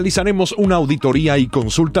Realizaremos una auditoría y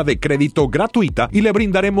consulta de crédito gratuita y le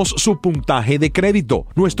brindaremos su puntaje de crédito.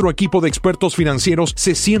 Nuestro equipo de expertos financieros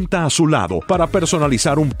se sienta a su lado para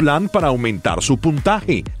personalizar un plan para aumentar su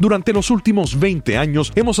puntaje. Durante los últimos 20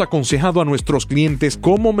 años hemos aconsejado a nuestros clientes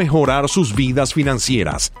cómo mejorar sus vidas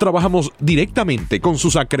financieras. Trabajamos directamente con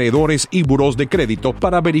sus acreedores y burós de crédito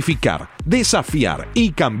para verificar, desafiar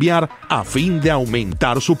y cambiar a fin de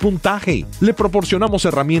aumentar su puntaje. Le proporcionamos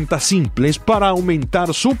herramientas simples para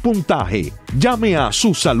aumentar su puntaje. Llame a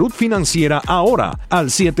Su Salud Financiera ahora al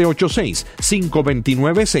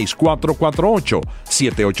 786-529-6448,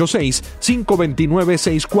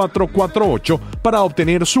 786-529-6448 para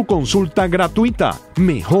obtener su consulta gratuita.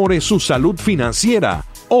 Mejore su salud financiera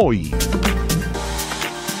hoy.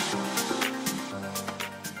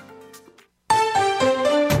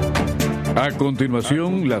 A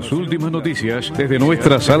continuación, las últimas noticias desde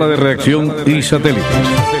nuestra sala de reacción y satélites.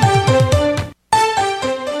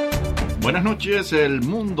 Buenas noches, el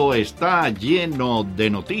mundo está lleno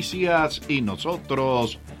de noticias y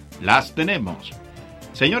nosotros las tenemos.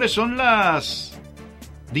 Señores, son las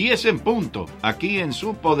 10 en punto, aquí en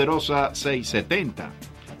su poderosa 670.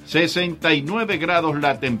 69 grados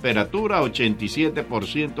la temperatura,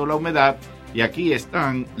 87% la humedad, y aquí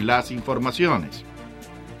están las informaciones.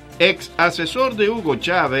 Ex asesor de Hugo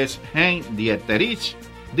Chávez, Hein Dieterich,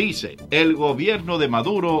 dice: el gobierno de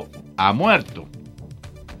Maduro ha muerto.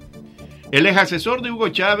 El ex asesor de Hugo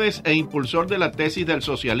Chávez e impulsor de la tesis del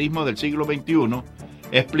socialismo del siglo XXI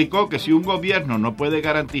explicó que si un gobierno no puede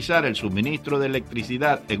garantizar el suministro de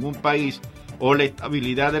electricidad en un país o la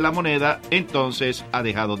estabilidad de la moneda, entonces ha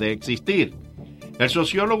dejado de existir. El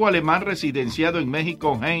sociólogo alemán residenciado en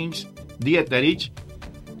México, Heinz Dieterich,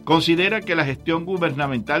 considera que la gestión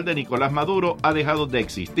gubernamental de Nicolás Maduro ha dejado de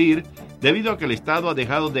existir debido a que el Estado ha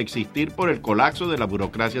dejado de existir por el colapso de la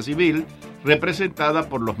burocracia civil representada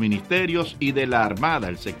por los ministerios y de la Armada,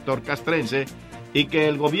 el sector castrense, y que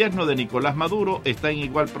el gobierno de Nicolás Maduro está en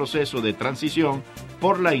igual proceso de transición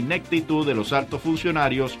por la ineptitud de los altos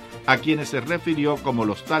funcionarios a quienes se refirió como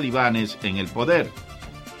los talibanes en el poder.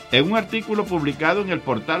 En un artículo publicado en el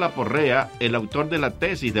portal Aporrea, el autor de la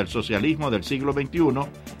tesis del socialismo del siglo XXI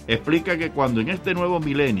explica que cuando en este nuevo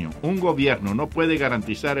milenio un gobierno no puede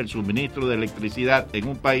garantizar el suministro de electricidad en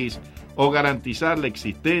un país o garantizar la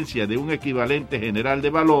existencia de un equivalente general de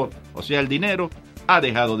valor, o sea, el dinero, ha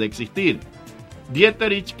dejado de existir.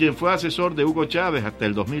 Dieterich, quien fue asesor de Hugo Chávez hasta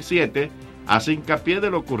el 2007, hace hincapié de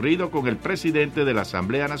lo ocurrido con el presidente de la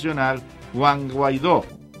Asamblea Nacional, Juan Guaidó,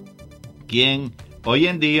 quien hoy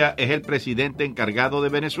en día es el presidente encargado de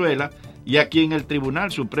Venezuela y a quien el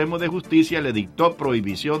Tribunal Supremo de Justicia le dictó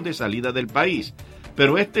prohibición de salida del país,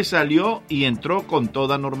 pero este salió y entró con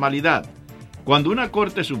toda normalidad. Cuando una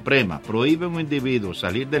Corte Suprema prohíbe a un individuo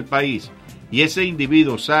salir del país y ese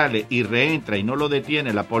individuo sale y reentra y no lo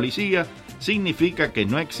detiene la policía, significa que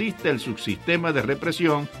no existe el subsistema de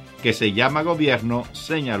represión que se llama gobierno,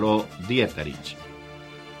 señaló Dieterich.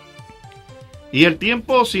 Y el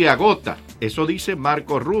tiempo se agota, eso dice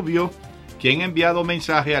Marco Rubio, quien ha enviado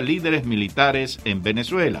mensaje a líderes militares en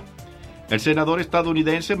Venezuela. El senador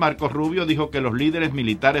estadounidense Marco Rubio dijo que los líderes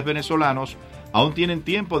militares venezolanos aún tienen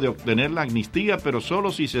tiempo de obtener la amnistía, pero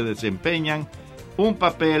solo si se desempeñan un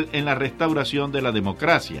papel en la restauración de la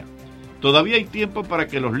democracia. Todavía hay tiempo para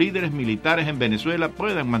que los líderes militares en Venezuela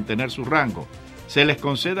puedan mantener su rango, se les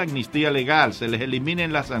conceda amnistía legal, se les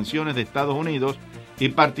eliminen las sanciones de Estados Unidos y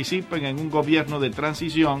participen en un gobierno de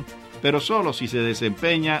transición, pero solo si se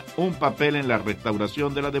desempeña un papel en la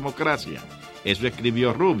restauración de la democracia. Eso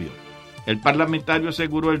escribió Rubio. El parlamentario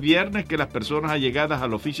aseguró el viernes que las personas allegadas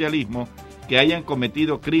al oficialismo que hayan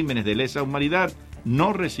cometido crímenes de lesa humanidad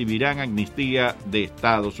no recibirán amnistía de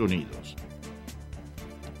Estados Unidos.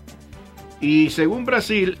 Y según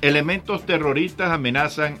Brasil, elementos terroristas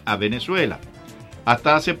amenazan a Venezuela.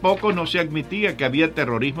 Hasta hace poco no se admitía que había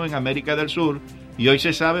terrorismo en América del Sur y hoy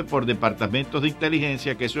se sabe por departamentos de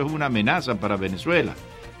inteligencia que eso es una amenaza para Venezuela,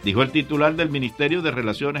 dijo el titular del Ministerio de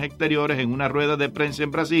Relaciones Exteriores en una rueda de prensa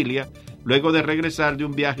en Brasilia, luego de regresar de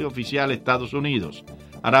un viaje oficial a Estados Unidos.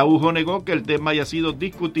 Araújo negó que el tema haya sido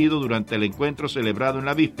discutido durante el encuentro celebrado en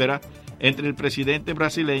la víspera entre el presidente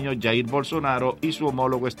brasileño Jair Bolsonaro y su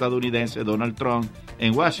homólogo estadounidense Donald Trump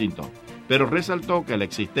en Washington, pero resaltó que la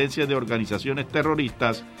existencia de organizaciones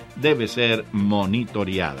terroristas debe ser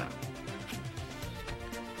monitoreada.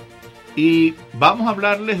 Y vamos a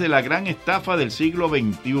hablarles de la gran estafa del siglo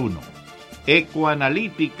XXI.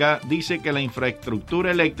 Ecoanalítica dice que la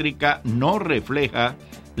infraestructura eléctrica no refleja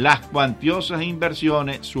las cuantiosas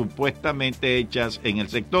inversiones supuestamente hechas en el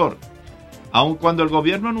sector. Aun cuando el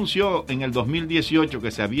gobierno anunció en el 2018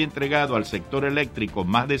 que se había entregado al sector eléctrico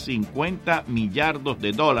más de 50 millardos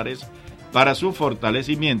de dólares para su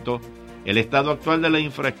fortalecimiento, el estado actual de la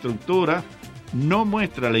infraestructura no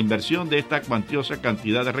muestra la inversión de esta cuantiosa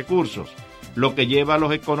cantidad de recursos, lo que lleva a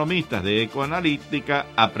los economistas de Ecoanalítica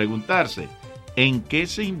a preguntarse, ¿en qué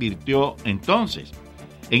se invirtió entonces?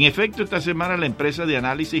 En efecto, esta semana la empresa de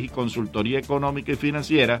análisis y consultoría económica y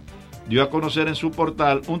financiera dio a conocer en su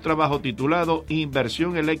portal un trabajo titulado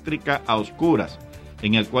Inversión eléctrica a oscuras,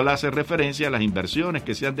 en el cual hace referencia a las inversiones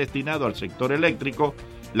que se han destinado al sector eléctrico,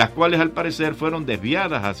 las cuales al parecer fueron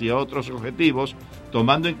desviadas hacia otros objetivos,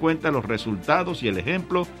 tomando en cuenta los resultados y el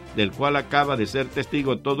ejemplo del cual acaba de ser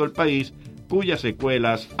testigo todo el país, cuyas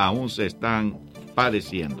secuelas aún se están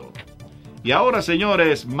padeciendo. Y ahora,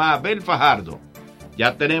 señores, Mabel Fajardo.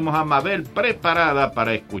 Ya tenemos a Mabel preparada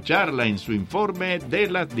para escucharla en su informe de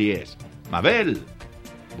las 10. Mabel,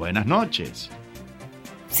 buenas noches.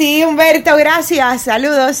 Sí, Humberto, gracias.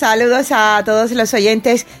 Saludos a todos los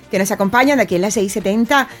oyentes que nos acompañan aquí en la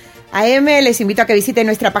 670 AM. Les invito a que visiten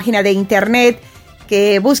nuestra página de internet,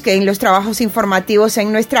 que busquen los trabajos informativos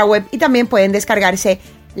en nuestra web y también pueden descargarse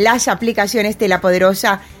las aplicaciones de la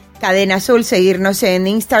poderosa Cadena Azul, seguirnos en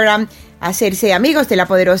Instagram, hacerse amigos de la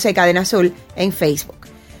poderosa Cadena Azul en Facebook.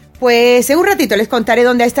 Pues en un ratito les contaré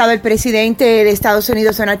dónde ha estado el presidente de Estados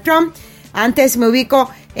Unidos, Donald Trump. Antes me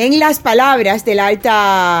ubico en las palabras de la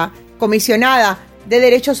alta comisionada de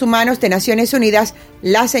Derechos Humanos de Naciones Unidas,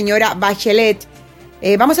 la señora Bachelet.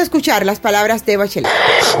 Vamos a escuchar las palabras de Bachelet.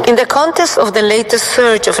 In the context of the latest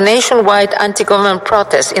surge of nationwide anti-government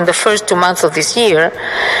protests in the first 2 months of this year,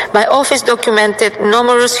 my office documented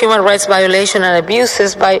numerous human rights violations and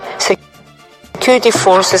abuses by security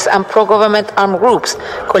forces and pro-government armed groups,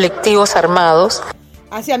 colectivos armados.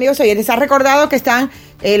 Así, amigos oyentes, ha recordado que están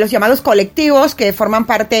los llamados colectivos que forman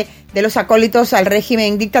parte de los acólitos al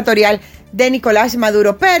régimen dictatorial de Nicolás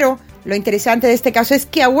Maduro, pero lo interesante de este caso es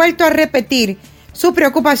que ha vuelto a repetir su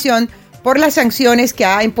preocupación por las sanciones que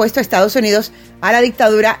ha impuesto Estados Unidos a la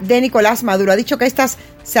dictadura de Nicolás Maduro. Ha dicho que estas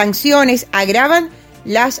sanciones agravan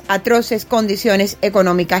las atroces condiciones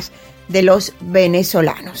económicas de los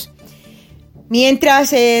venezolanos.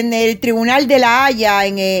 Mientras en el Tribunal de la Haya,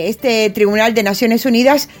 en este Tribunal de Naciones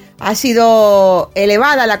Unidas, ha sido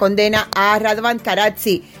elevada la condena a Radvan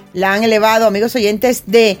Karadzi. La han elevado, amigos oyentes,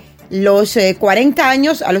 de los 40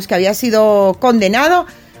 años a los que había sido condenado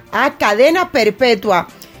a cadena perpetua.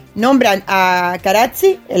 Nombran a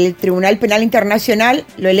Karadzi, el Tribunal Penal Internacional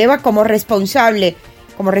lo eleva como responsable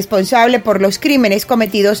por los crímenes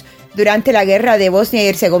cometidos durante la guerra de Bosnia y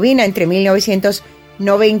Herzegovina entre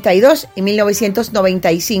 1992 y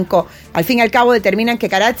 1995. Al fin y al cabo determinan que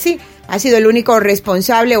Karadzi ha sido el único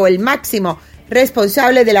responsable o el máximo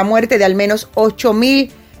responsable de la muerte de al menos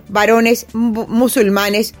 8,000 varones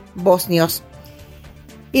musulmanes bosnios.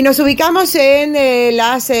 Y nos ubicamos en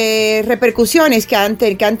las repercusiones que han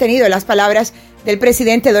tenido las palabras del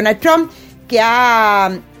presidente Donald Trump, que ha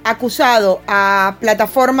acusado a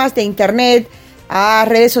plataformas de internet, a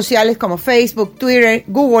redes sociales como Facebook, Twitter,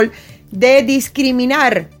 Google, de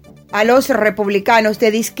discriminar a los republicanos,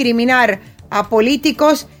 de discriminar a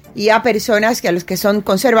políticos y a personas a los que son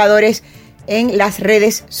conservadores en las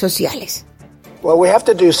redes sociales. Well, we have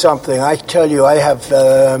to do something. I tell you, I have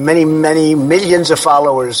many millions of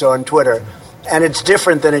followers on Twitter, and it's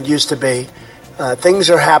different than it used to be. Things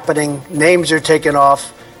are happening, names are taken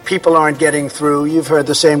off, people aren't getting through. You've heard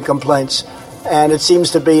the same complaints. And it seems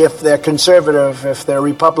to be if they're conservative, if they're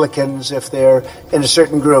Republicans, if they're in a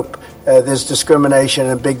certain group, there's discrimination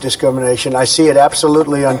and big discrimination. I see it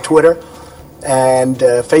absolutely on Twitter and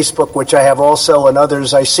Facebook, which I have also, and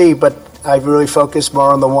others I see, but I really focus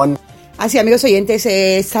more on the one. Así, amigos oyentes,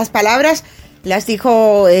 estas palabras las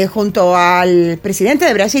dijo junto al presidente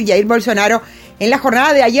de Brasil, Jair Bolsonaro, en la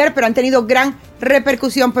jornada de ayer, pero han tenido gran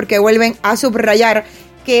repercusión porque vuelven a subrayar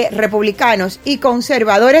que republicanos y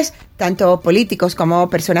conservadores, tanto políticos como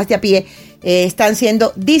personas de a pie, están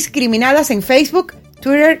siendo discriminadas en Facebook,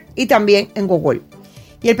 Twitter y también en Google.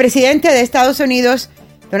 Y el presidente de Estados Unidos,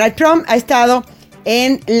 Donald Trump, ha estado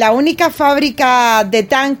en la única fábrica de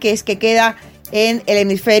tanques que queda en el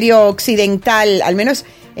hemisferio occidental, al menos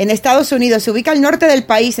en Estados Unidos. Se ubica al norte del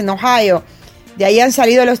país, en Ohio. De ahí han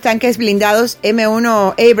salido los tanques blindados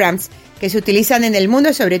M1 Abrams, que se utilizan en el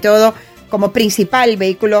mundo, sobre todo como principal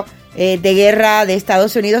vehículo de guerra de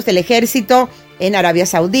Estados Unidos, del ejército, en Arabia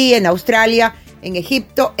Saudí, en Australia, en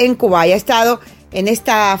Egipto, en Cuba. Y ha estado en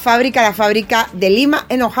esta fábrica, la fábrica de Lima,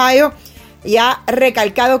 en Ohio, y ha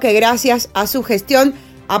recalcado que gracias a su gestión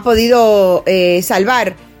ha podido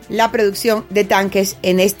salvar la producción de tanques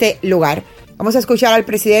en este lugar. Vamos a escuchar al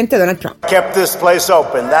presidente Donald Trump. Kept this place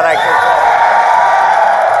open. That I can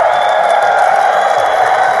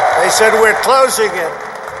tell. They said we're closing it,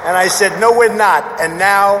 and I said no, we're not. And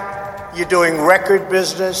now you're doing record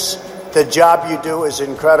business. The job you do is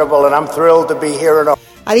incredible, and I'm thrilled to be here.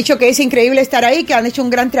 Ha dicho que es increíble estar ahí, que han hecho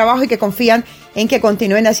un gran trabajo y que confían en que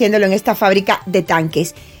continúen haciéndolo en esta fábrica de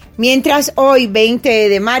tanques. Mientras hoy, 20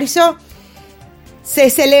 de marzo,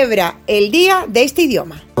 se celebra el Día de este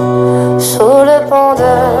idioma. Sur le pont de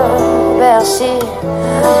Bercy,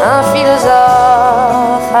 un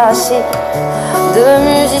philosophe assis, deux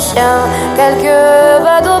musiciens, quelques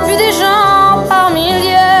badauds, puis des gens par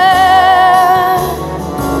milliers.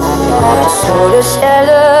 Sur le ciel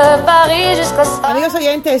de Paris jusqu'à... Amigos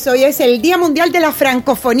oyentes, hoy es el Día Mundial de la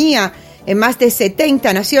Francofonía. En más de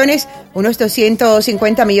 70 naciones, unos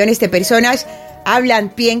 250 millones de personas hablan,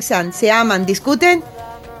 piensan, se aman, discuten,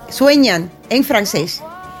 sueñan en francés.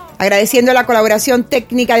 Agradeciendo la colaboración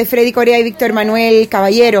técnica de Freddy Corea y Víctor Manuel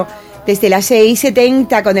Caballero, desde las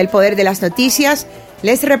 6:70 con el poder de las noticias,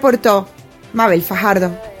 les reportó Mabel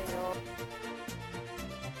Fajardo.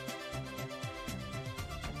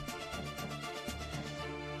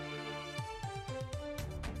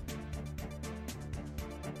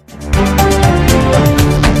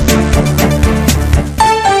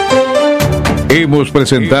 Hemos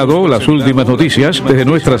presentado las últimas noticias desde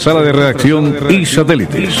nuestra sala de redacción y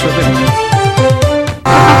satélites.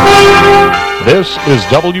 This is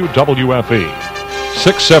WWFE,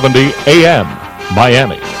 670 AM,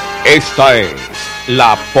 Miami. Esta es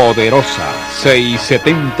la poderosa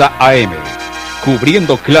 670 AM,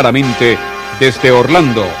 cubriendo claramente desde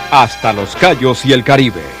Orlando hasta Los Cayos y el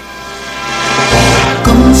Caribe.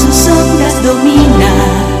 Con sus ondas domina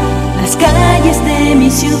las calles de mi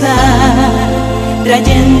ciudad,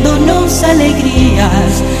 trayéndonos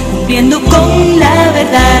alegrías, cumpliendo con la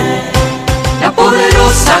verdad. La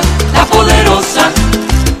poderosa,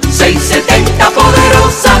 670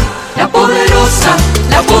 poderosa, la poderosa,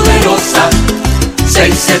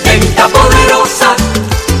 670 poderosa.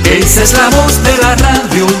 Esa es la voz de la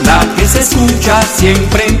radio, la que se escucha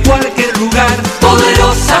siempre en cualquier lugar.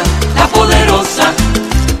 Poderosa, la poderosa,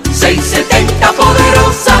 670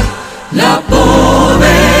 poderosa, la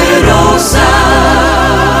poderosa.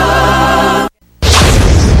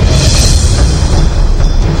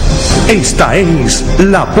 Esta es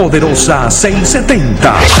la poderosa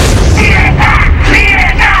 670.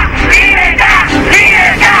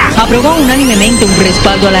 Aprobó unánimemente un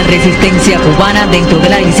respaldo a la resistencia cubana dentro de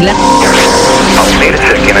la isla. Unirse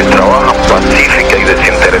a quienes trabajan pacífica y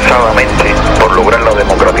desinteresadamente por lograr la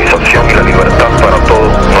democratización y la libertad para todo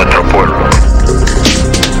nuestro pueblo.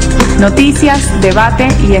 Noticias, debate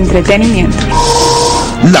y entretenimiento.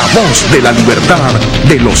 La voz de la libertad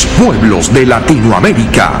de los pueblos de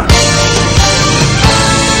Latinoamérica.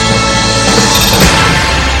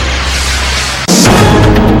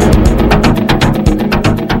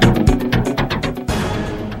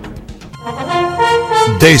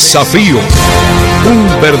 Desafío.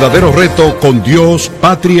 Un verdadero reto con Dios,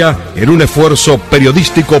 patria, en un esfuerzo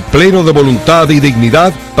periodístico pleno de voluntad y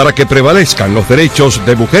dignidad para que prevalezcan los derechos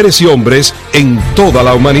de mujeres y hombres en toda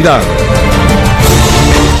la humanidad.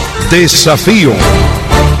 Desafío.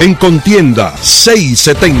 En contienda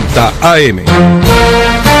 670 AM.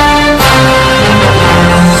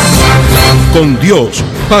 Con Dios,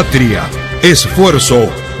 patria,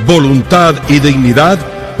 esfuerzo, voluntad y dignidad,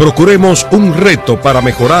 procuremos un reto para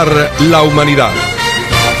mejorar la humanidad.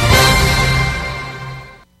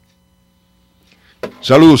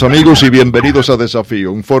 Saludos amigos y bienvenidos a Desafío,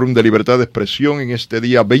 un fórum de libertad de expresión en este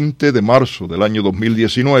día 20 de marzo del año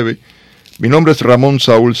 2019. Mi nombre es Ramon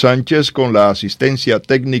Saul Sanchez con la asistencia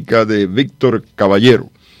técnica de Víctor Caballero,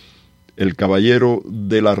 el caballero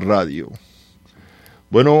de la radio.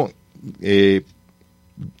 Bueno, en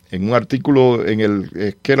un artículo en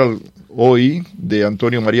el Herald hoy de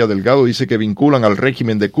Antonio María Delgado dice que vinculan al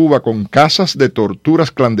régimen de Cuba con casas de torturas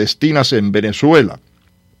clandestinas en Venezuela.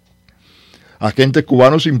 Agentes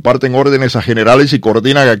cubanos imparten órdenes a generales y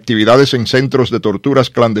coordinan actividades en centros de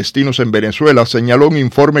torturas clandestinos en Venezuela, señaló un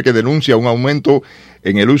informe que denuncia un aumento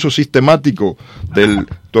en el uso sistemático del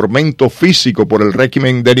tormento físico por el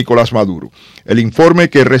régimen de Nicolás Maduro. El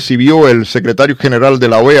informe que recibió el secretario general de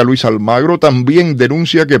la OEA, Luis Almagro, también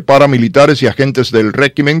denuncia que paramilitares y agentes del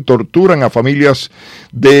régimen torturan a familias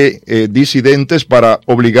de disidentes para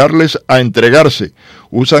obligarles a entregarse.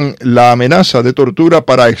 Usan la amenaza de tortura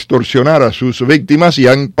para extorsionar a sus víctimas y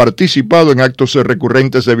han participado en actos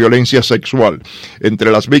recurrentes de violencia sexual.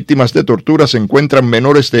 Entre las víctimas de tortura se encuentran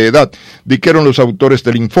menores de edad, dijeron los autores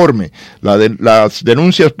del informe. Las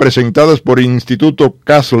denuncias denuncias presentadas por el Instituto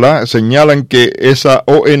Casla señalan que esa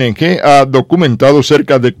ONG ha documentado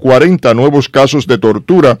cerca de 40 nuevos casos de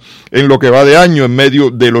tortura en lo que va de año en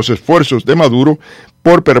medio de los esfuerzos de Maduro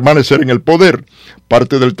por permanecer en el poder.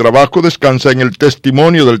 Parte del trabajo descansa en el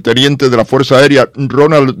testimonio del teniente de la Fuerza Aérea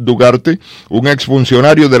Ronald Dugarte, un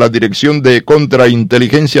exfuncionario de la Dirección de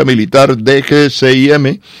Contrainteligencia Militar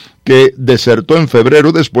DGCIM, que desertó en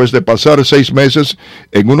febrero después de pasar 6 meses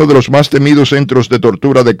en uno de los más temidos centros de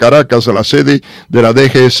tortura de Caracas, la sede de la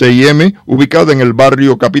DGCIM, ubicada en el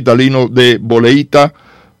barrio capitalino de Boleíta,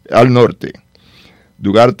 al norte.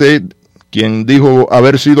 Dugarte, quien dijo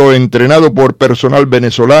haber sido entrenado por personal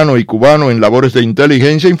venezolano y cubano en labores de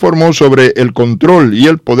inteligencia, informó sobre el control y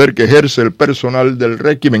el poder que ejerce el personal del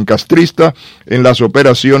régimen castrista en las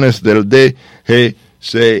operaciones del DGCIM.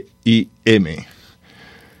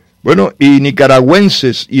 Bueno, y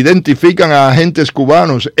nicaragüenses identifican a agentes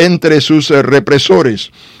cubanos entre sus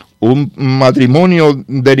represores. Un matrimonio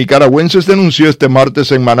de nicaragüenses denunció este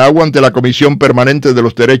martes en Managua ante la Comisión Permanente de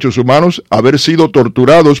los Derechos Humanos haber sido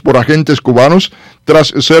torturados por agentes cubanos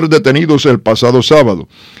tras ser detenidos el pasado sábado.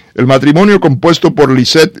 El matrimonio, compuesto por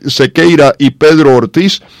Lisette Sequeira y Pedro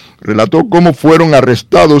Ortiz, relató cómo fueron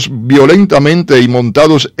arrestados violentamente y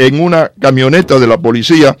montados en una camioneta de la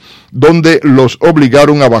policía, donde los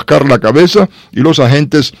obligaron a bajar la cabeza y los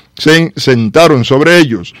agentes se sentaron sobre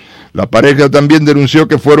ellos. La pareja también denunció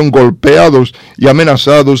que fueron golpeados y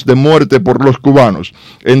amenazados de muerte por los cubanos.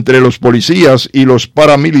 Entre los policías y los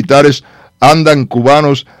paramilitares andan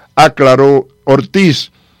cubanos, aclaró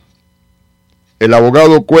Ortiz. El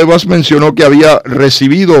abogado Cuevas mencionó que había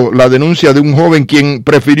recibido la denuncia de un joven quien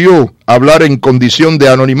prefirió hablar en condición de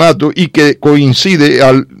anonimato y que coincide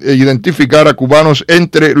al identificar a cubanos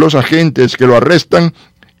entre los agentes que lo arrestan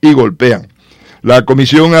y golpean. La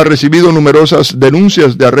comisión ha recibido numerosas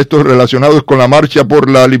denuncias de arrestos relacionados con la marcha por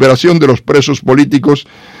la liberación de los presos políticos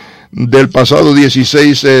del pasado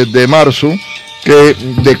 16 de marzo, que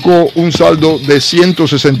dejó un saldo de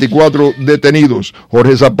 164 detenidos.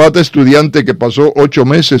 Jorge Zapata, estudiante que pasó 8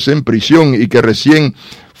 meses en prisión y que recién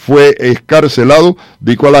fue excarcelado,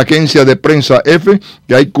 dijo a la agencia de prensa EFE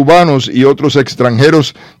que hay cubanos y otros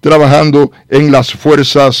extranjeros trabajando en las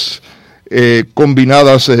fuerzas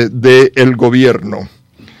combinadas del gobierno.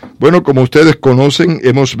 Bueno, como ustedes conocen,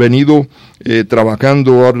 hemos venido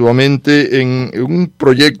trabajando arduamente en un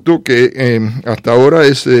proyecto que hasta ahora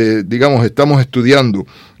es, estamos estudiando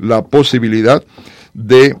la posibilidad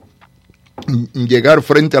de llegar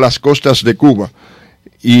frente a las costas de Cuba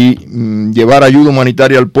y llevar ayuda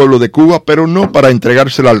humanitaria al pueblo de Cuba, pero no para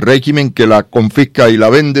entregársela al régimen que la confisca y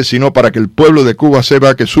la vende, sino para que el pueblo de Cuba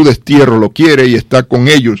sepa que su destierro lo quiere y está con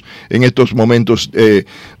ellos en estos momentos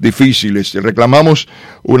difíciles. Reclamamos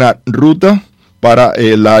una ruta para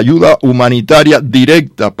la ayuda humanitaria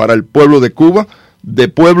directa para el pueblo de Cuba, de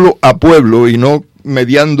pueblo a pueblo, y no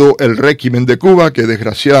mediando el régimen de Cuba, que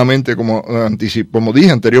desgraciadamente, como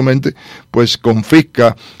dije anteriormente, pues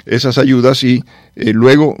confisca esas ayudas y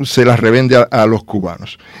luego se las revende a los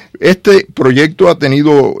cubanos. Este proyecto ha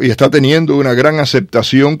tenido y está teniendo una gran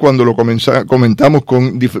aceptación cuando lo comentamos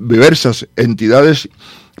con diversas entidades,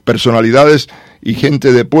 personalidades y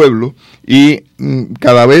gente de pueblo, y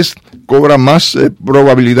cada vez cobra más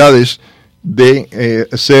probabilidades de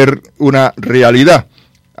ser una realidad.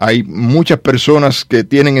 Hay muchas personas que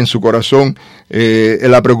tienen en su corazón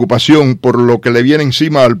la preocupación por lo que le viene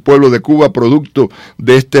encima al pueblo de Cuba, producto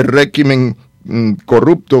de este régimen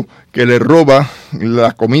corrupto que le roba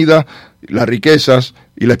la comida, las riquezas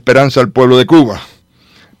y la esperanza al pueblo de Cuba.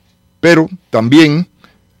 Pero también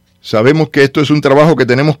sabemos que esto es un trabajo que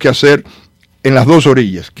tenemos que hacer en las dos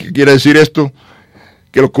orillas. ¿Qué quiere decir esto?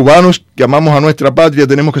 Que los cubanos que amamos a nuestra patria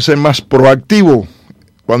tenemos que ser más proactivos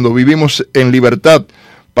cuando vivimos en libertad,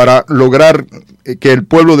 para lograr que el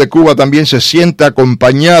pueblo de Cuba también se sienta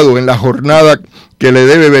acompañado en la jornada que le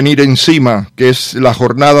debe venir encima, que es la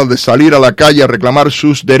jornada de salir a la calle a reclamar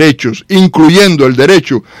sus derechos, incluyendo el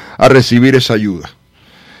derecho a recibir esa ayuda.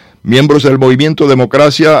 Miembros del movimiento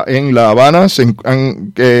Democracia en La Habana se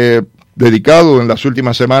han dedicado en las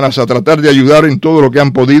últimas semanas a tratar de ayudar en todo lo que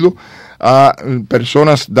han podido a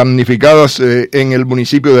personas damnificadas en el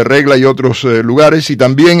municipio de Regla y otros lugares, y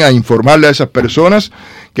también a informarle a esas personas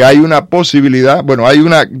que hay una posibilidad,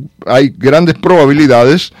 hay grandes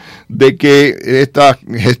probabilidades de que esta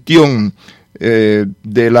gestión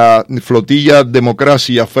de la flotilla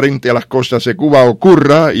Democracia frente a las costas de Cuba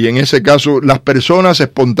ocurra, y en ese caso las personas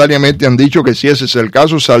espontáneamente han dicho que si ese es el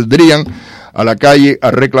caso saldrían a la calle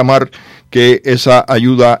a reclamar que esa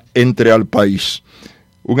ayuda entre al país.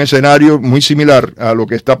 un escenario muy similar a lo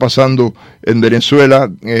que está pasando en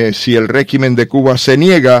Venezuela, si el régimen de Cuba se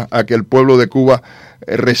niega a que el pueblo de Cuba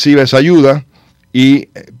reciba esa ayuda, y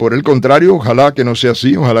por el contrario, ojalá que no sea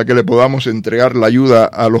así, ojalá que le podamos entregar la ayuda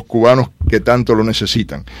a los cubanos que tanto lo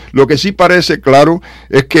necesitan. Lo que sí parece claro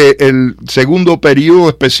es que el segundo periodo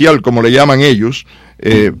especial, como le llaman ellos,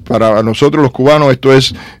 para nosotros los cubanos esto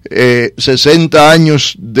es 60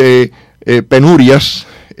 años de penurias,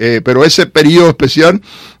 pero ese periodo especial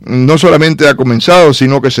no solamente ha comenzado,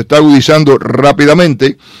 sino que se está agudizando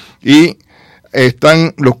rápidamente, y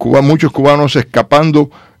están muchos cubanos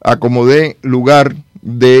escapando a como dé lugar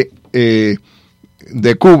de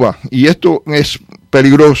Cuba, y esto es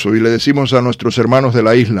peligroso, y le decimos a nuestros hermanos de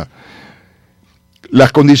la isla: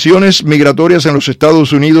 las condiciones migratorias en los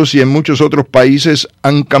Estados Unidos y en muchos otros países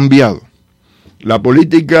han cambiado. La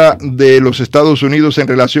política de los Estados Unidos en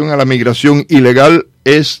relación a la migración ilegal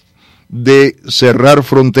es de cerrar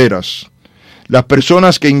fronteras. Las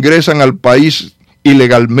personas que ingresan al país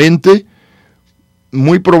ilegalmente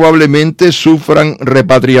muy probablemente sufran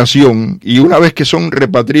repatriación, y una vez que son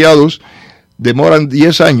repatriados demoran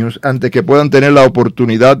 10 años antes que puedan tener la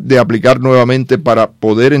oportunidad de aplicar nuevamente para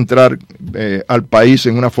poder entrar al país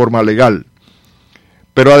en una forma legal.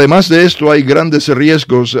 Pero además de esto hay grandes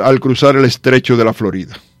riesgos al cruzar el estrecho de la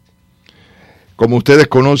Florida. Como ustedes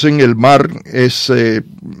conocen, el mar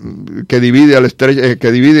que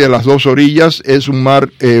divide las dos orillas es un mar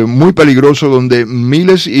muy peligroso, donde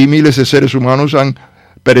miles y miles de seres humanos han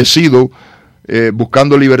perecido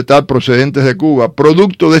buscando libertad procedentes de Cuba,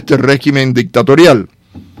 producto de este régimen dictatorial.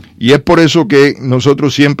 Y es por eso que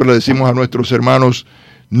nosotros siempre le decimos a nuestros hermanos: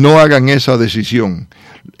 no hagan esa decisión.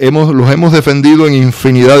 Los hemos defendido en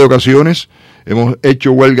infinidad de ocasiones, hemos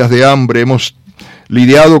hecho huelgas de hambre, hemos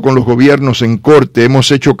lidiado con los gobiernos en corte,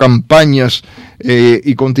 hemos hecho campañas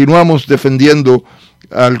y continuamos defendiendo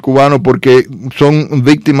al cubano porque son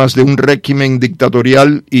víctimas de un régimen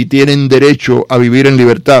dictatorial y tienen derecho a vivir en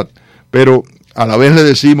libertad. Pero a la vez le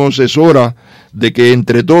decimos: es hora de que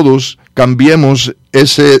entre todos cambiemos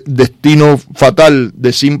ese destino fatal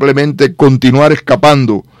de simplemente continuar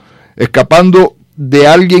escapando de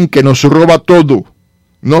alguien que nos roba todo.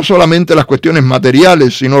 No solamente las cuestiones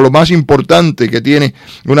materiales, sino lo más importante que tiene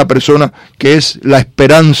una persona, que es la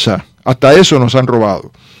esperanza. Hasta eso nos han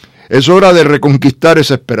robado. Es hora de reconquistar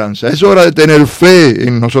esa esperanza. Es hora de tener fe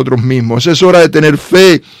en nosotros mismos. Es hora de tener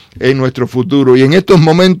fe en nuestro futuro. Y en estos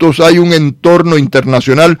momentos hay un entorno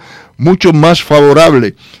internacional mucho más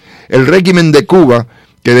favorable. El régimen de Cuba,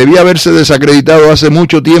 que debía haberse desacreditado hace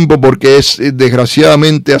mucho tiempo porque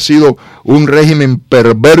desgraciadamente ha sido un régimen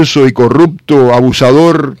perverso y corrupto,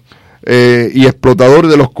 abusador y explotador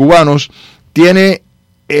de los cubanos, tiene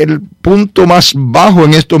el punto más bajo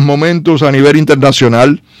en estos momentos a nivel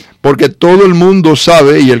internacional, porque todo el mundo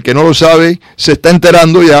sabe, y el que no lo sabe se está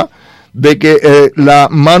enterando ya, de que la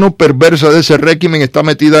mano perversa de ese régimen está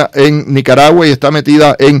metida en Nicaragua y está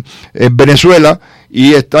metida en Venezuela,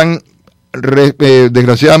 y están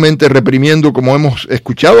desgraciadamente reprimiendo, como hemos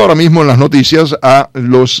escuchado ahora mismo en las noticias, a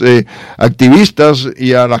los activistas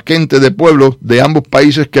y a la gente de pueblo de ambos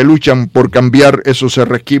países que luchan por cambiar esos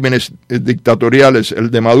regímenes dictatoriales, el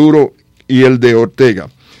de Maduro y el de Ortega.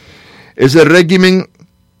 Ese régimen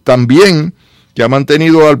también, que ha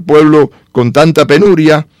mantenido al pueblo con tanta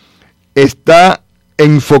penuria, está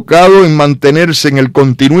enfocado en mantenerse en el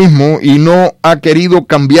continuismo y no ha querido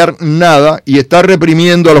cambiar nada, y está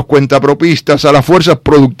reprimiendo a los cuentapropistas, a las fuerzas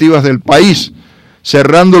productivas del país,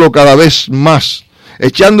 cerrándolo cada vez más,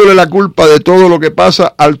 echándole la culpa de todo lo que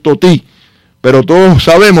pasa al totí. Pero todos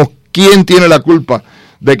sabemos quién tiene la culpa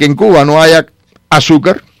de que en Cuba no haya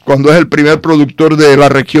azúcar, cuando es el primer productor de la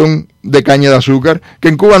región de caña de azúcar, que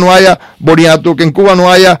en Cuba no haya boniato, que en Cuba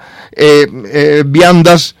no haya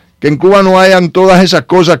viandas, que en Cuba no hayan todas esas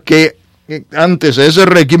cosas que antes de ese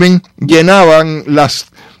régimen llenaban las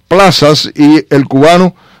plazas y el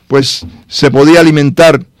cubano pues se podía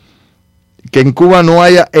alimentar. Que en Cuba no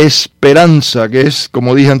haya esperanza, que es,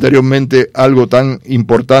 como dije anteriormente, algo tan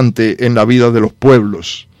importante en la vida de los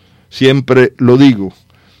pueblos. Siempre lo digo,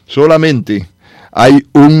 solamente hay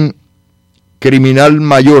un criminal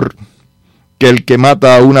mayor que el que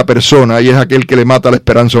mata a una persona, y es aquel que le mata la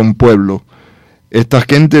esperanza a un pueblo. Esta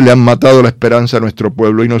gente le han matado la esperanza a nuestro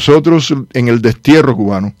pueblo, y nosotros en el destierro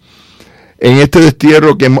cubano, en este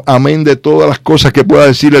destierro que, amén de todas las cosas que pueda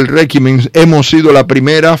decir el régimen, hemos sido la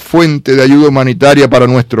primera fuente de ayuda humanitaria para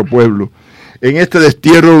nuestro pueblo. En este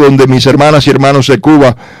destierro donde, mis hermanas y hermanos de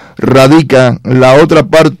Cuba, radica la otra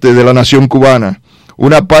parte de la nación cubana,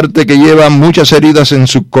 una parte que lleva muchas heridas en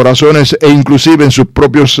sus corazones e inclusive en sus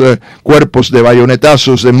propios cuerpos, de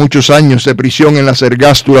bayonetazos, de muchos años de prisión en las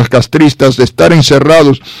ergástulas castristas, de estar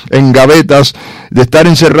encerrados en gavetas, de estar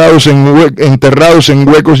encerrados enterrados en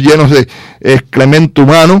huecos llenos de excremento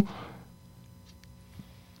humano.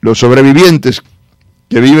 Los sobrevivientes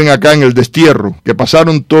que viven acá en el destierro, que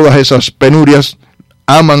pasaron todas esas penurias,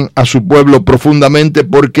 aman a su pueblo profundamente,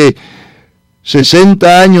 porque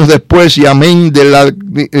 60 años después y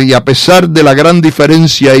y a pesar de la gran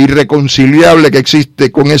diferencia irreconciliable que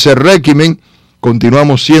existe con ese régimen,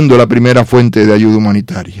 continuamos siendo la primera fuente de ayuda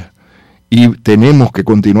humanitaria. Y tenemos que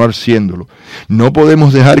continuar siéndolo. No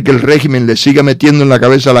podemos dejar que el régimen le siga metiendo en la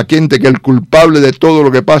cabeza a la gente que el culpable de todo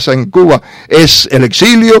lo que pasa en Cuba es el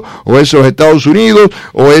exilio, o es los Estados Unidos,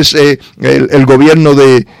 o es el gobierno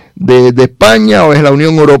de España, o es la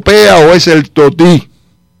Unión Europea, o es el totí.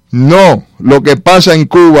 No, lo que pasa en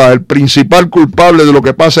Cuba, el principal culpable de lo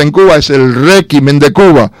que pasa en Cuba es el régimen de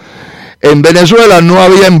Cuba. En Venezuela no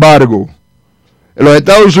había embargo. Los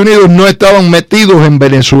Estados Unidos no estaban metidos en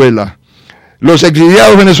Venezuela. Los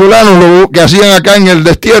exiliados venezolanos lo que hacían acá en el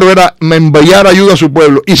destierro era enviar ayuda a su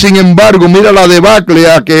pueblo. Y sin embargo, mira la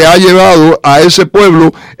debacle a que ha llevado a ese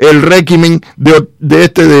pueblo el régimen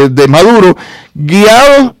de Maduro,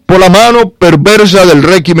 guiado por la mano perversa del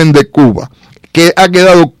régimen de Cuba, que ha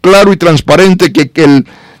quedado claro y transparente que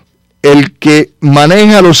el que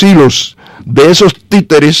maneja los hilos de esos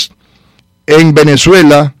títeres en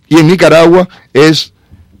Venezuela y en Nicaragua es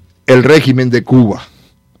el régimen de Cuba.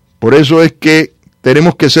 Por eso es que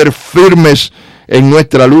tenemos que ser firmes en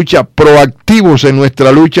nuestra lucha, proactivos en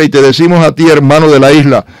nuestra lucha, y te decimos a ti, hermano de la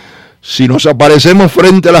isla, si nos aparecemos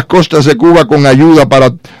frente a las costas de Cuba con ayuda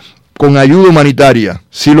humanitaria,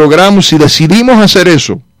 si decidimos hacer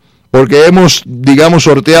eso, porque hemos,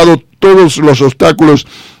 sorteado todos los obstáculos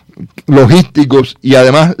logísticos y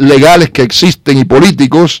además legales que existen y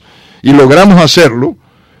políticos, y logramos hacerlo,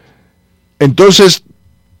 entonces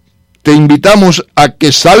te invitamos a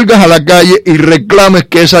que salgas a la calle y reclames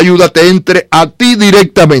que esa ayuda te entre a ti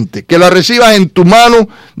directamente, que la recibas en tu mano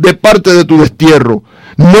de parte de tu destierro,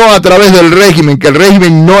 no a través del régimen, que el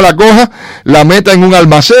régimen no la coja, la meta en un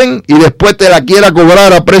almacén y después te la quiera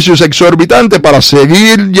cobrar a precios exorbitantes para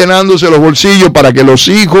seguir llenándose los bolsillos, para que los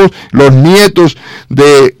hijos, los nietos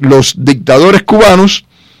de los dictadores cubanos,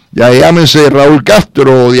 ya llámense Raúl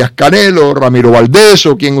Castro, Díaz Canel o Ramiro Valdés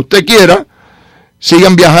o quien usted quiera,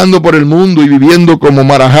 sigan viajando por el mundo y viviendo como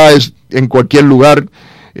marajáes en cualquier lugar,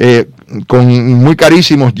 con muy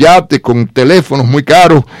carísimos yates, con teléfonos muy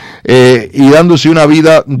caros, y dándose una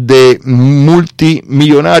vida de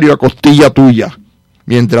multimillonario a costilla tuya.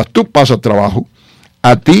 Mientras tú pasas trabajo,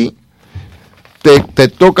 a ti te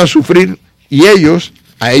toca sufrir y a ellos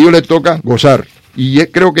les toca gozar. Y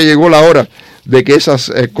creo que llegó la hora de que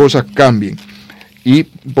esas cosas cambien. Y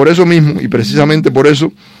por eso mismo, y precisamente por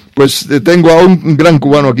eso, pues tengo a un gran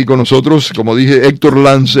cubano aquí con nosotros, como dije, Héctor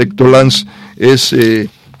Lanz. Héctor Lanz es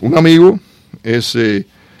un amigo, es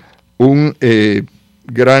un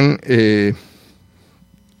gran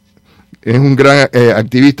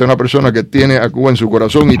activista, una persona que tiene a Cuba en su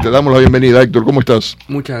corazón, y te damos la bienvenida. Héctor, ¿cómo estás?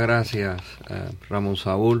 Muchas gracias, Ramón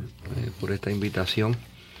Saúl, por esta invitación.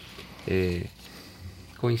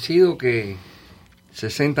 Coincido que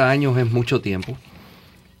 60 años es mucho tiempo,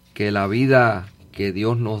 que la vida que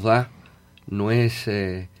Dios nos da no es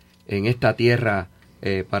en esta tierra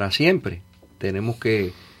para siempre. Tenemos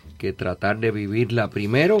que tratar de vivirla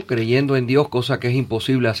primero creyendo en Dios, cosa que es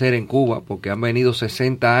imposible hacer en Cuba, porque han venido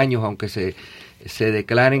 60 años, aunque se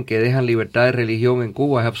declaren que dejan libertad de religión en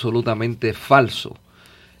Cuba, es absolutamente falso.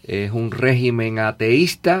 Es un régimen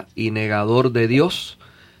ateísta y negador de Dios,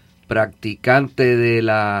 practicante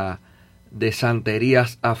de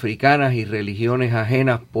santerías africanas y religiones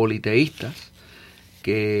ajenas politeístas,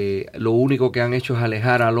 que lo único que han hecho es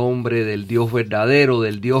alejar al hombre del Dios verdadero,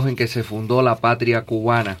 del Dios en que se fundó la patria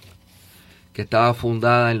cubana, que estaba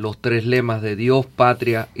fundada en los 3 lemas de Dios,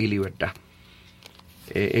 patria y libertad.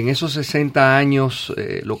 En esos 60 años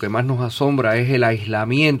lo que más nos asombra es el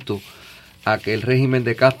aislamiento a que el régimen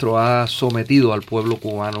de Castro ha sometido al pueblo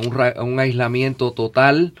cubano, un aislamiento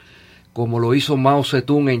total, como lo hizo Mao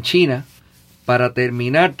Zedong en China, para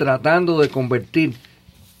terminar tratando de convertir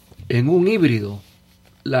en un híbrido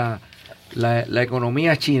la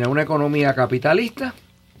economía china, una economía capitalista,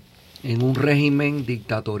 en un régimen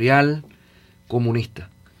dictatorial comunista.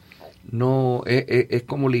 No es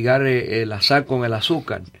como ligar el azar con el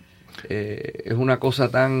azúcar. Es una cosa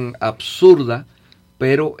tan absurda,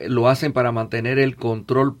 pero lo hacen para mantener el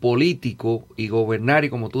control político y gobernar, y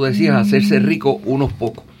como tú decías, hacerse rico unos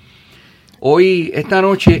pocos. Esta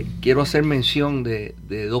noche, quiero hacer mención de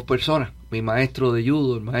dos personas. Mi maestro de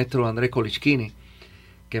judo, el maestro Andrés Kolichkine,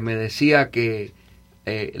 que me decía que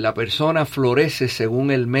la persona florece según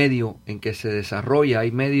el medio en que se desarrolla.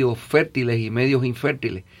 Hay medios fértiles y medios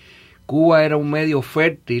infértiles. Cuba era un medio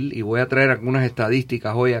fértil, y voy a traer algunas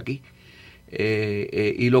estadísticas hoy aquí,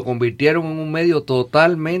 y lo convirtieron en un medio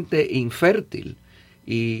totalmente infértil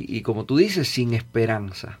y como tú dices, sin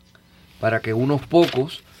esperanza, para que unos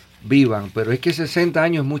pocos vivan. Pero es que 60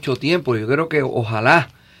 años es mucho tiempo. Yo creo que ojalá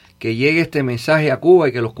que llegue este mensaje a Cuba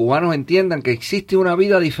y que los cubanos entiendan que existe una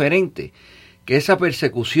vida diferente, que esa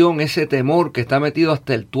persecución, ese temor que está metido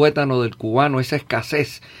hasta el tuétano del cubano, esa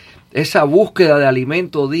escasez, esa búsqueda de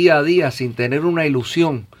alimento día a día sin tener una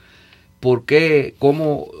ilusión,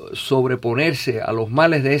 cómo sobreponerse a los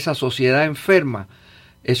males de esa sociedad enferma,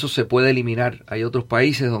 eso se puede eliminar. Hay otros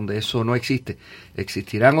países donde eso no existe.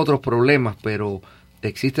 Existirán otros problemas, pero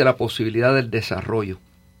existe la posibilidad del desarrollo.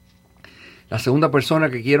 La segunda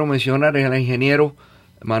persona que quiero mencionar es el ingeniero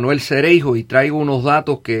Manuel Cereijo, y traigo unos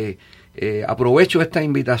datos que aprovecho esta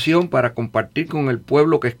invitación para compartir con el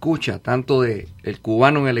pueblo que escucha, tanto de el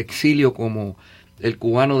cubano en el exilio como el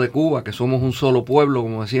cubano de Cuba, que somos un solo pueblo,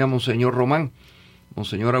 como decía Monseñor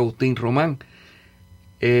Agustín Román.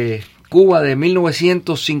 Cuba de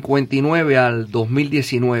 1959 al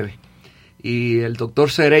 2019, y el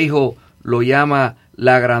doctor Cereijo lo llama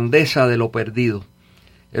la grandeza de lo perdido.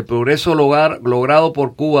 El progreso logrado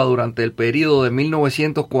por Cuba durante el periodo de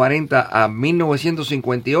 1940 a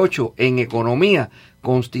 1958 en economía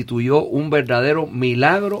constituyó un verdadero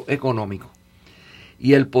milagro económico.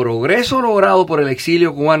 Y el progreso logrado por el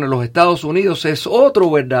exilio cubano en los Estados Unidos es otro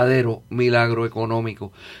verdadero milagro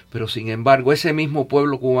económico. Pero sin embargo, ese mismo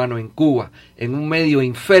pueblo cubano en Cuba, en un medio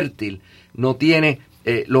infértil, no tiene,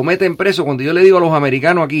 lo meten preso. Cuando yo le digo a los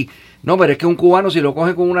americanos aquí, no, pero es que un cubano, si lo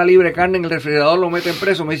cogen con una libre carne en el refrigerador, lo meten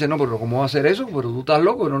preso. Me dicen, no, pero ¿cómo va a hacer eso? Pero tú estás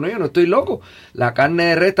loco. No, yo no estoy loco. La carne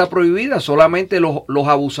de res está prohibida. Solamente los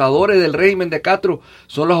abusadores del régimen de Castro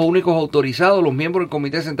son los únicos autorizados, los miembros del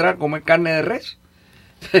Comité Central, a comer carne de res.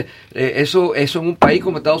 Eso en un país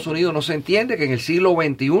como Estados Unidos no se entiende, que en el siglo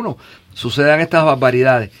XXI sucedan estas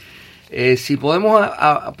barbaridades. Si ponemos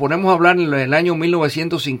a hablar en el año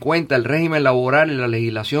 1950, el régimen laboral y la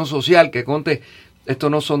legislación social, que conte,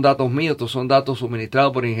 estos no son datos míos, estos son datos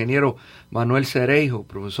suministrados por el ingeniero Manuel Cereijo,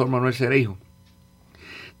 profesor Manuel Cereijo.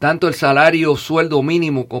 Tanto el salario sueldo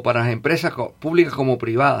mínimo para las empresas públicas como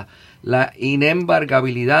privadas, la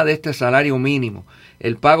inembargabilidad de este salario mínimo,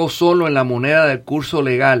 el pago solo en la moneda del curso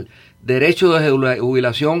legal, derecho de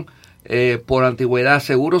jubilación por antigüedad,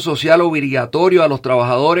 seguro social obligatorio a los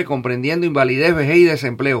trabajadores comprendiendo invalidez, vejez y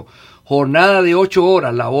desempleo, jornada de 8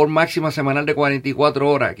 horas, labor máxima semanal de 44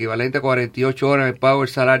 horas, equivalente a 48 horas en el pago del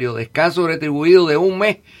salario, descanso retribuido de un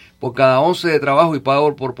mes por cada 11 de trabajo y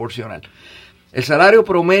pago proporcional. El salario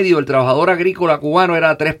promedio del trabajador agrícola cubano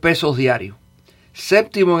era 3 pesos diarios,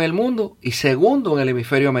 séptimo en el mundo y segundo en el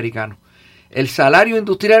hemisferio americano. El salario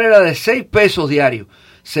industrial era de 6 pesos diarios,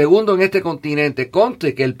 segundo en este continente.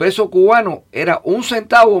 Conste que el peso cubano era 1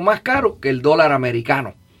 centavo más caro que el dólar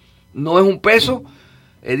americano. No es un peso.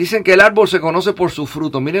 Dicen que el árbol se conoce por sus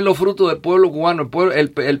frutos. Miren los frutos del pueblo cubano.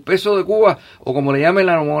 El peso de Cuba, o como le llamen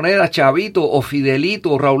la moneda, chavito o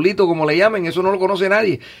fidelito o raulito, como le llamen, eso no lo conoce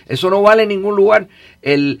nadie. Eso no vale en ningún lugar.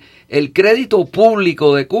 El crédito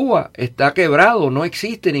público de Cuba está quebrado. No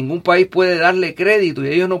existe. Ningún país puede darle crédito, y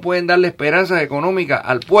ellos no pueden darle esperanzas económicas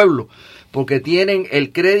al pueblo, porque tienen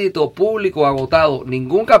el crédito público agotado.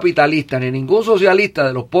 Ningún capitalista ni ningún socialista,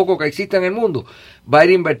 de los pocos que existen en el mundo, va a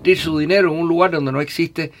ir a invertir su dinero en un lugar donde no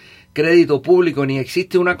existe crédito público, ni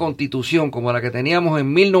existe una constitución como la que teníamos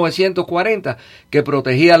en 1940 que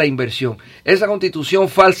protegía la inversión. Esa constitución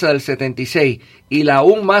falsa del 76 y la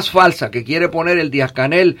aún más falsa que quiere poner el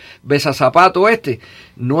Díaz-Canel besazapato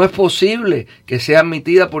no es posible que sea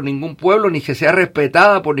admitida por ningún pueblo ni que sea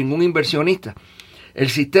respetada por ningún inversionista. El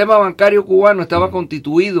sistema bancario cubano estaba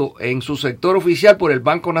constituido en su sector oficial por el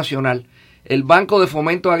Banco Nacional, el Banco de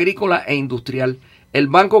Fomento Agrícola e Industrial, el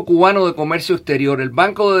Banco Cubano de Comercio Exterior, el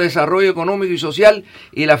Banco de Desarrollo Económico y Social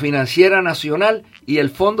y la Financiera Nacional y el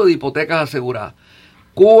Fondo de Hipotecas Aseguradas.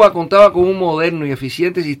 Cuba contaba con un moderno y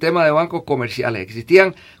eficiente sistema de bancos comerciales.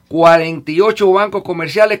 Existían 48 bancos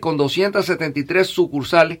comerciales con 273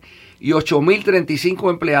 sucursales y 8.035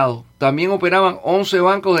 empleados. También operaban 11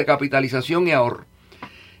 bancos de capitalización y ahorro.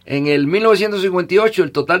 En el 1958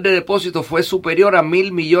 el total de depósitos fue superior a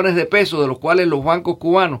 1.000 millones de pesos, de los cuales los bancos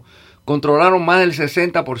cubanos controlaron más del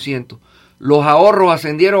 60%. Los ahorros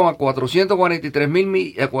ascendieron a 443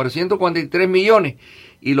 millones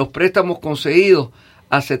y los préstamos concedidos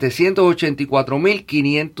a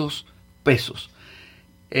 784.500 pesos.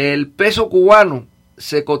 El peso cubano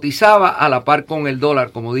se cotizaba a la par con el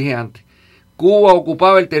dólar, como dije antes. Cuba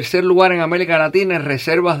ocupaba el tercer lugar en América Latina en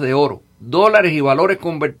reservas de oro, dólares y valores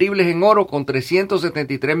convertibles en oro con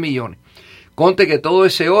 373 millones. Conte que todo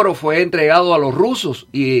ese oro fue entregado a los rusos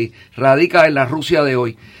y radica en la Rusia de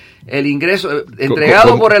hoy. El ingreso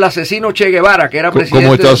entregado por el asesino Che Guevara, que era presidente.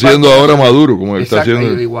 Como está haciendo ahora Maduro, como está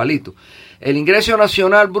haciendo. Igualito. El ingreso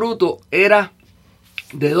nacional bruto era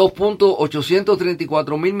de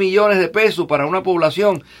 2.834 mil millones de pesos para una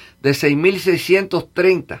población de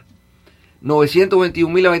 6.630,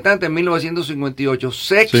 921 mil habitantes en 1958,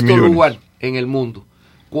 sexto lugar en el mundo,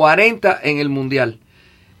 40 en el mundial.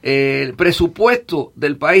 El presupuesto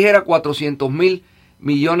del país era 400 mil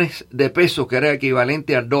millones de pesos, que era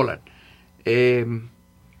equivalente al dólar. El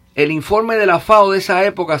informe de la FAO de esa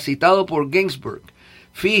época, citado por Ginsberg,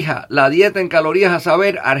 fija la dieta en calorías, a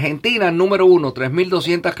saber, Argentina el número 1,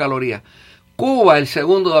 3.200 calorías. Cuba el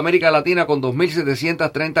segundo de América Latina con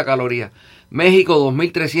 2.730 calorías. México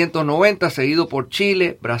 2.390, seguido por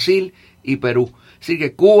Chile, Brasil y Perú. Así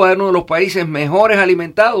que Cuba es uno de los países mejores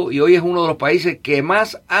alimentados y hoy es uno de los países que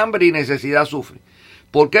más hambre y necesidad sufre.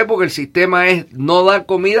 ¿Por qué? Porque el sistema es no dar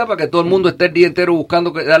comida para que todo el mundo esté el día entero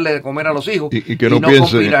buscando darle de comer a los hijos y que no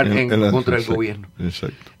conspirar contra el gobierno.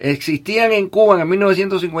 Exacto. Existían en Cuba en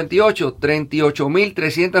 1958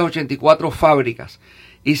 38.384 fábricas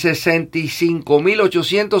y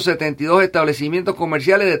 65.872 establecimientos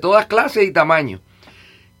comerciales de todas clases y tamaños,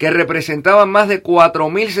 que representaban más de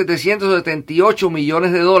 4.778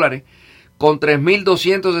 millones de dólares, con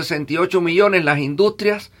 3.268 millones las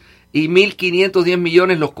industrias y 1.510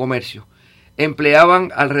 millones los comercios.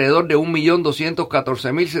 Empleaban alrededor de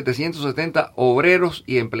 1.214.770 obreros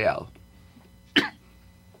y empleados.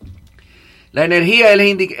 La energía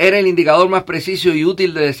era el indicador más preciso y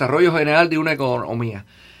útil de desarrollo general de una economía.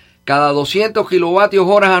 Cada 200 kilovatios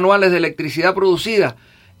horas anuales de electricidad producida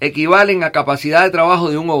equivalen a capacidad de trabajo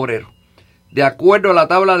de un obrero. De acuerdo a la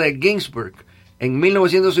tabla de Ginsberg, en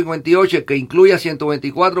 1958, que incluye a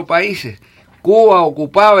 124 países, Cuba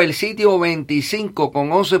ocupaba el sitio 25 con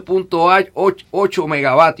 11.8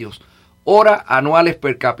 megavatios hora anuales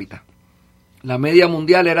per cápita. La media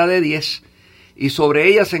mundial era de 10 y sobre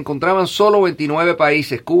ella se encontraban solo 29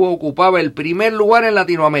 países. Cuba ocupaba el primer lugar en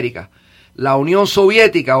Latinoamérica. La Unión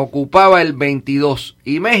Soviética ocupaba el 22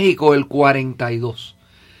 y México el 42.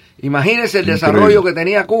 Imagínense el desarrollo que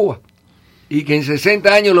tenía Cuba y que en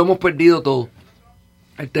 60 años lo hemos perdido todo.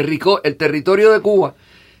 El territorio de Cuba,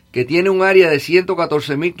 que tiene un área de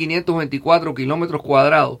 114.524 kilómetros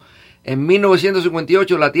cuadrados, en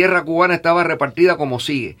 1958 la tierra cubana estaba repartida como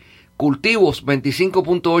sigue: cultivos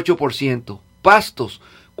 25.8%, pastos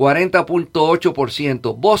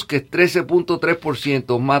 40.8%, bosques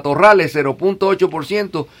 13.3%, matorrales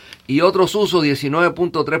 0.8% y otros usos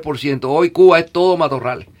 19.3%. Hoy Cuba es todo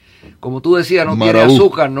matorrales. Como tú decías, no tiene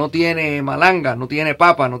azúcar, no tiene malanga, no tiene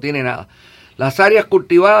papa, no tiene nada. Las áreas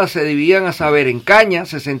cultivadas se dividían, a saber, en caña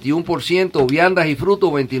 61%, viandas y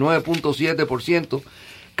frutos 29.7%,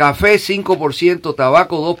 café 5%,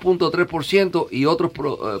 tabaco 2.3% y otros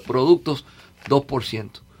productos 2%.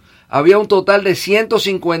 Había un total de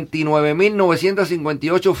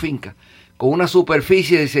 159.958 fincas, con una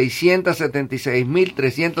superficie de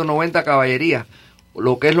 676.390 caballerías,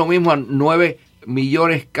 lo que es lo mismo a 9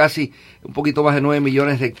 millones, casi un poquito más de 9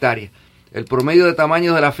 millones de hectáreas. El promedio de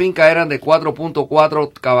tamaño de la finca eran de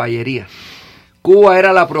 4.4 caballerías. Cuba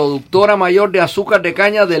era la productora mayor de azúcar de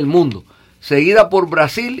caña del mundo, seguida por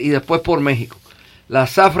Brasil y después por México. La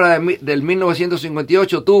zafra del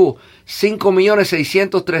 1958 tuvo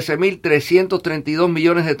 5.613.332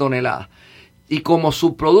 millones de toneladas y como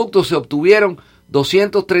subproductos se obtuvieron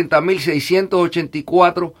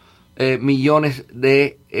 230.684 millones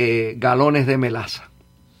de galones de melaza.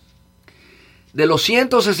 De los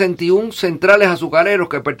 161 centrales azucareros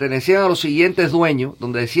que pertenecían a los siguientes dueños,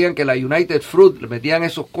 donde decían que la United Fruit, le metían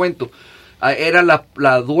esos cuentos, era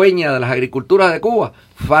la dueña de las agriculturas de Cuba,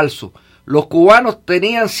 falso. Los cubanos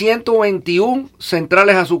tenían 121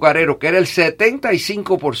 centrales azucareros, que era el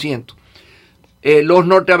 75%. Los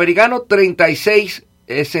norteamericanos 36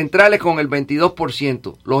 centrales con el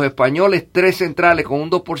 22%. Los españoles 3 centrales con un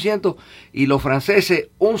 2% y los franceses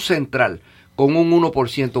un central con un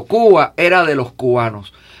 1%. Cuba era de los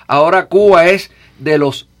cubanos. Ahora Cuba es de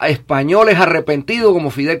los españoles arrepentidos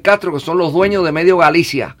como Fidel Castro, que son los dueños de medio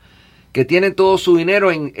Galicia, que tienen todo su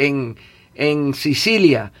dinero en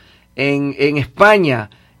Sicilia, en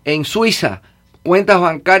España, en Suiza. Cuentas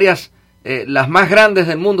bancarias, las más grandes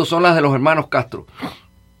del mundo son las de los hermanos Castro.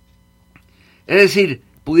 Es decir,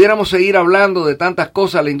 pudiéramos seguir hablando de tantas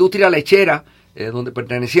cosas. La industria lechera donde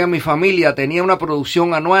pertenecía a mi familia, tenía una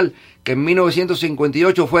producción anual que en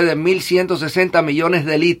 1958 fue de 1.160 millones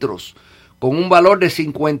de litros, con un valor de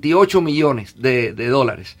 58 millones de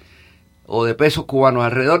dólares o de pesos cubanos.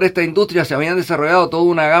 Alrededor de esta industria se habían desarrollado toda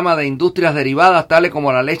una gama de industrias derivadas, tales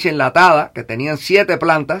como la leche enlatada, que tenían 7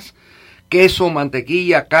 plantas, queso,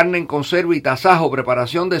 mantequilla, carne en conserva y tasajo,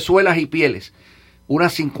 preparación de suelas y pieles.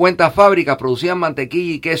 Unas 50 fábricas producían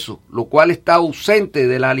mantequilla y queso, lo cual está ausente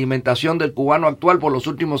de la alimentación del cubano actual por los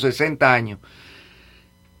últimos 60 años.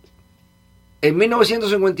 En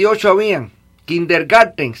 1958 habían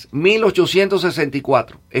kindergartens,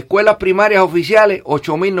 1.864, escuelas primarias oficiales,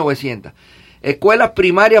 8.900, escuelas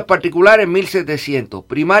primarias particulares, 1.700,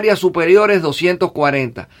 primarias superiores,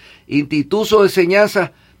 240, institutos de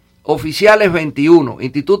enseñanza oficiales, 21,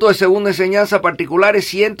 institutos de segunda enseñanza particulares,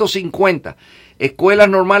 150, escuelas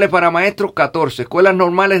normales para maestros, 14, escuelas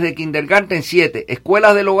normales de kindergarten, 7,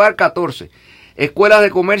 escuelas del hogar, 14, escuelas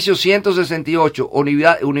de comercio, 168,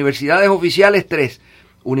 universidades oficiales, 3,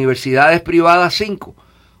 universidades privadas, 5,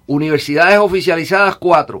 universidades oficializadas,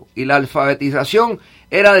 4, y la alfabetización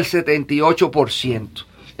era del 78%.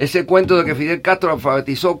 Ese cuento de que Fidel Castro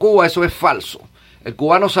alfabetizó Cuba, eso es falso. El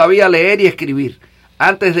cubano sabía leer y escribir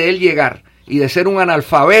antes de él llegar y de ser un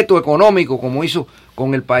analfabeto económico como hizo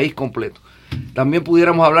con el país completo. También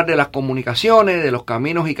pudiéramos hablar de las comunicaciones, de los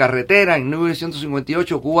caminos y carreteras. En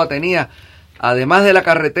 1958 Cuba tenía, además de la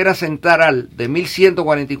carretera central de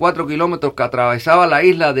 1.144 kilómetros que atravesaba la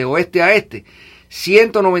isla de oeste a este,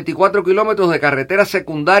 194 kilómetros de carreteras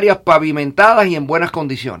secundarias pavimentadas y en buenas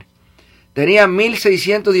condiciones. Tenía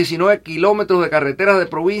 1.619 kilómetros de carreteras de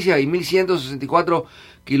provincia y 1.164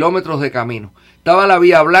 kilómetros de camino. Estaba la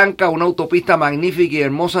Vía Blanca, una autopista magnífica y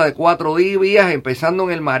hermosa de 4 vías, empezando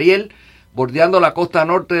en el Mariel, bordeando la costa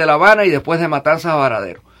norte de La Habana y después de Matanzas a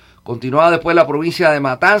Varadero. Continuaba después la provincia de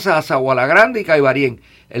Matanzas a Zaguala Grande y Caibarien.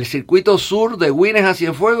 El circuito sur de Güines a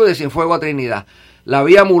Cienfuegos y de Cienfuegos a Trinidad. La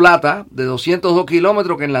vía mulata de 202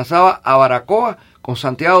 kilómetros que enlazaba a Baracoa con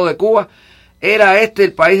Santiago de Cuba. Era este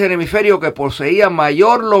el país del hemisferio que poseía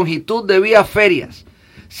mayor longitud de vías férreas,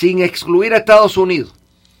 sin excluir a Estados Unidos.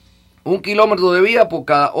 1 kilómetro de vía por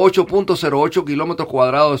cada 8.08 kilómetros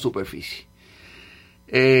cuadrados de superficie.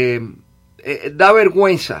 Da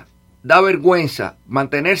vergüenza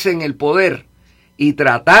mantenerse en el poder y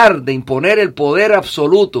tratar de imponer el poder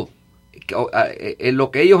absoluto en lo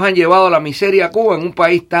que ellos han llevado a la miseria a Cuba en un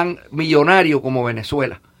país tan millonario como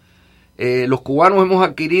Venezuela. Los cubanos hemos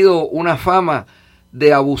adquirido una fama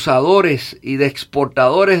de abusadores y de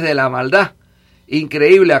exportadores de la maldad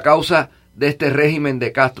increíble a causa de este régimen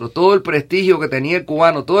de Castro. Todo el prestigio que tenía el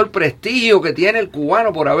cubano, todo el prestigio que tiene el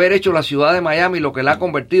cubano por haber hecho la ciudad de Miami lo que la ha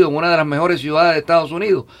convertido en una de las mejores ciudades de Estados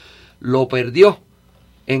Unidos, lo perdió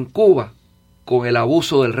en Cuba con el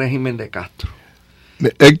abuso del régimen de Castro.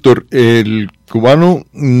 Héctor, el cubano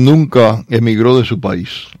nunca emigró de su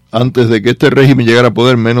país. Antes de que este régimen llegara a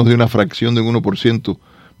poder, menos de una fracción de un 1%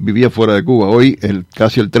 vivía fuera de Cuba. Hoy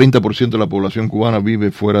casi el 30% de la población cubana vive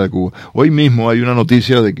fuera de Cuba. Hoy mismo hay una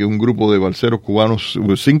noticia de que un grupo de balseros cubanos,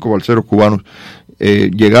 5 balseros cubanos,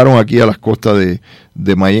 llegaron aquí a las costas en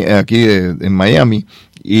Miami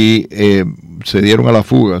y se dieron a la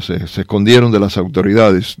fuga, se escondieron de las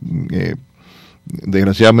autoridades,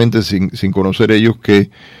 desgraciadamente sin conocer ellos que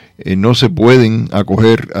no se pueden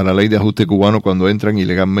acoger a la ley de ajuste cubano cuando entran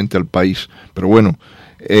ilegalmente al país. Pero bueno,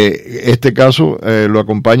 este caso lo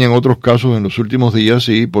acompañan otros casos en los últimos días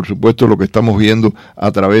y por supuesto lo que estamos viendo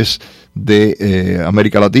a través de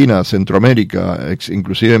América Latina, Centroamérica,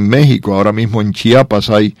 inclusive en México. Ahora mismo en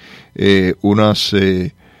Chiapas hay unos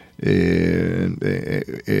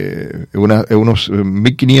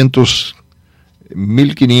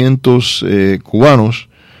 1.500 cubanos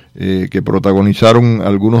que protagonizaron,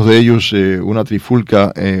 algunos de ellos, una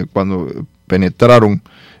trifulca cuando penetraron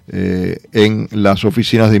en las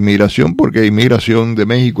oficinas de inmigración, porque Inmigración de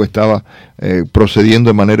México estaba procediendo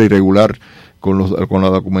de manera irregular con la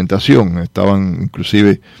documentación. Estaban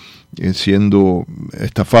inclusive siendo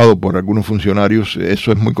estafados por algunos funcionarios.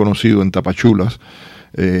 Eso es muy conocido en Tapachulas.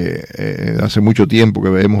 Hace mucho tiempo que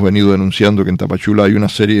hemos venido denunciando que en Tapachula hay una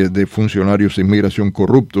serie de funcionarios de inmigración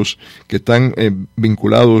corruptos que están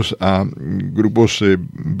vinculados a grupos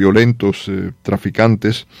violentos,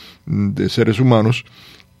 traficantes de seres humanos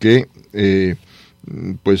que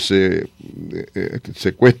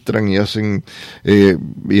secuestran y hacen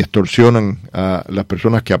y extorsionan a las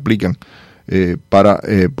personas que aplican para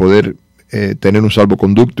poder tener un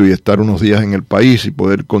salvoconducto y estar unos días en el país y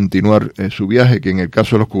poder continuar su viaje, que en el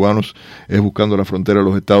caso de los cubanos es buscando la frontera de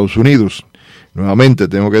los Estados Unidos. Nuevamente,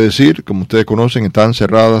 tengo que decir, como ustedes conocen, están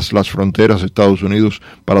cerradas las fronteras de Estados Unidos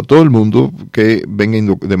para todo el mundo que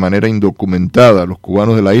venga de manera indocumentada. Los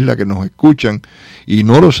cubanos de la isla que nos escuchan y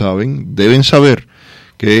no lo saben, deben saber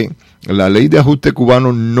que la ley de ajuste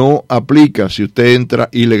cubano no aplica si usted entra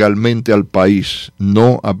ilegalmente al país.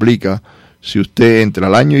 No aplica si usted entra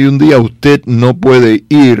al año y un día. Usted no puede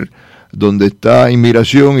ir donde está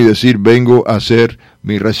inmigración y decir vengo a hacer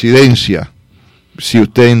mi residencia si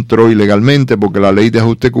usted entró ilegalmente, porque la ley de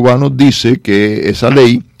ajuste cubano dice que esa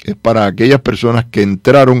ley es para aquellas personas que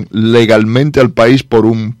entraron legalmente al país por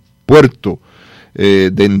un puerto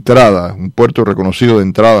de entrada, un puerto reconocido de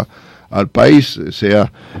entrada al país,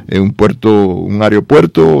 sea un puerto, un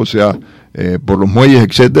aeropuerto, o sea por los muelles,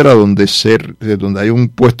 etcétera, donde hay un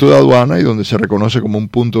puesto de aduana y donde se reconoce como un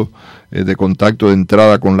punto de contacto de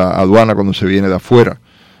entrada con la aduana cuando se viene de afuera.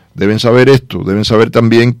 Deben saber esto, deben saber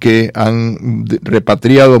también que han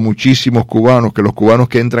repatriado muchísimos cubanos, que los cubanos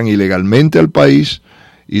que entran ilegalmente al país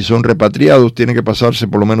y son repatriados tienen que pasarse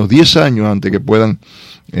por lo menos 10 años antes que puedan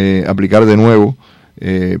aplicar de nuevo,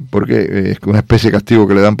 porque es una especie de castigo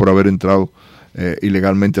que le dan por haber entrado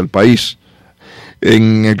ilegalmente al país.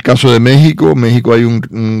 En el caso de México hay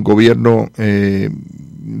un gobierno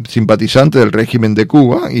simpatizante del régimen de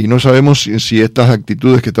Cuba y no sabemos si estas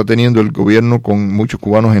actitudes que está teniendo el gobierno con muchos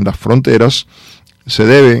cubanos en las fronteras se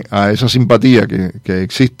debe a esa simpatía que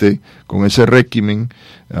existe con ese régimen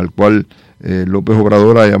al cual López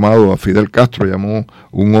Obrador ha llamado a Fidel Castro, llamó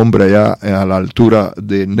un hombre allá a la altura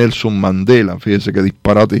de Nelson Mandela. Fíjese qué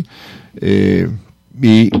disparate.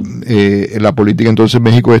 La política entonces en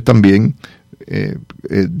México es también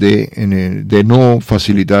de no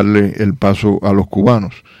facilitarle el paso a los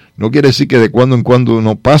cubanos. No quiere decir que de cuando en cuando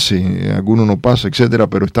no pase, alguno no pasa, etcétera,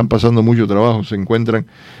 pero están pasando mucho trabajo, se encuentran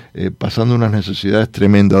pasando unas necesidades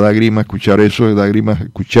tremendas. Da grima escuchar eso, da grima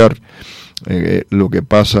escuchar lo que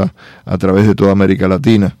pasa a través de toda América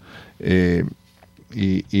Latina. Es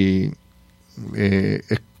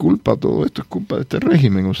culpa, todo esto es culpa de este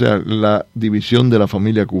régimen, o sea, la división de la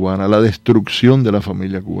familia cubana, la destrucción de la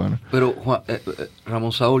familia cubana. Pero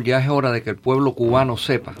Ramón Saúl, ya es hora de que el pueblo cubano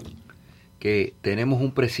sepa que tenemos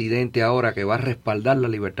un presidente ahora que va a respaldar la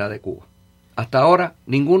libertad de Cuba. Hasta ahora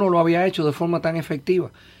ninguno lo había hecho de forma tan efectiva.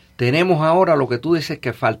 Tenemos ahora lo que tú dices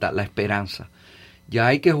que falta, la esperanza. Ya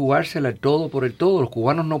hay que jugársela el todo por el todo. Los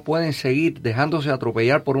cubanos no pueden seguir dejándose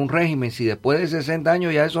atropellar por un régimen si después de 60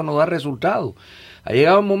 años ya eso no da resultado. Ha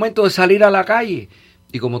llegado el momento de salir a la calle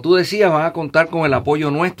y, como tú decías, van a contar con el apoyo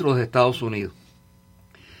nuestro de Estados Unidos.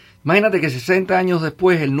 Imagínate que 60 años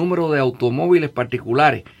después el número de automóviles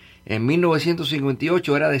particulares en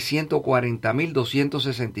 1958 era de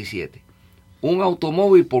 140.267. Un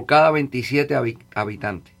automóvil por cada 27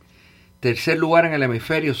 habitantes. Tercer lugar en el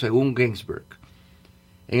hemisferio según Ginsberg.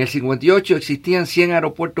 En el 58 existían 100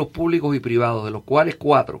 aeropuertos públicos y privados, de los cuales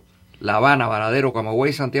 4, La Habana, Varadero,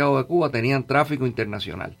 Camagüey y Santiago de Cuba, tenían tráfico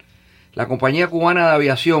internacional. La compañía cubana de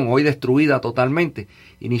aviación, hoy destruida totalmente,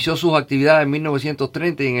 inició sus actividades en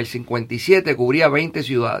 1930 y en el 57 cubría 20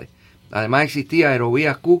 ciudades. Además existía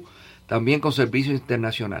Aerovías Q, también con servicio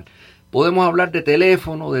internacional. Podemos hablar de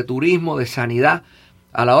teléfono, de turismo, de sanidad.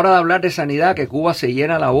 A la hora de hablar de sanidad, que Cuba se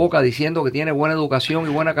llena la boca diciendo que tiene buena educación y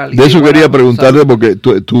buena calidad. De eso quería preguntarte, porque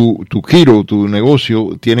tu giro, tu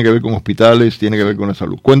negocio, tiene que ver con hospitales, tiene que ver con la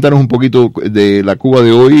salud. Cuéntanos un poquito de la Cuba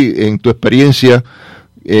de hoy, en tu experiencia,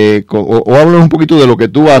 o háblanos un poquito de lo que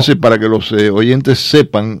tú haces para que los oyentes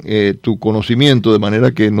sepan tu conocimiento, de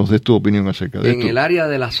manera que nos des tu opinión acerca de esto. En el área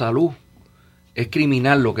de la salud, es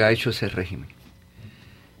criminal lo que ha hecho ese régimen.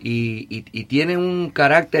 Y tiene un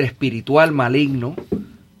carácter espiritual maligno,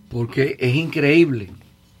 porque es increíble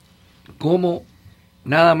cómo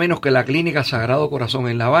nada menos que la clínica Sagrado Corazón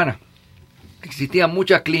en La Habana. Existían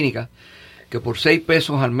muchas clínicas que por 6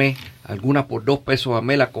 pesos al mes, algunas por 2 pesos al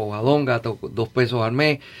mes, la Covadonga 2 pesos al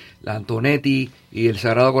mes, la Antonetti y el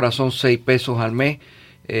Sagrado Corazón 6 pesos al mes,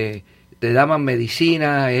 te daban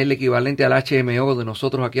medicina, es el equivalente al HMO de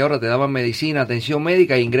nosotros aquí ahora, te daban medicina, atención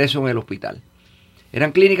médica e ingreso en el hospital.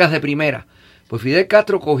 Eran clínicas de primera. Pues Fidel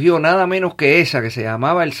Castro cogió nada menos que esa, que se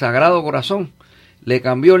llamaba el Sagrado Corazón, le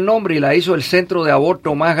cambió el nombre y la hizo el centro de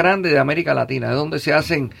aborto más grande de América Latina. Es donde se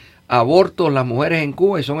hacen abortos las mujeres en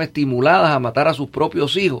Cuba y son estimuladas a matar a sus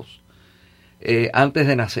propios hijos antes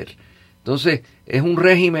de nacer. Entonces, es un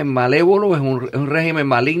régimen malévolo, es un régimen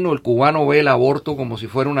maligno. El cubano ve el aborto como si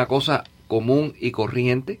fuera una cosa común y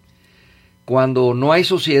corriente. Cuando no hay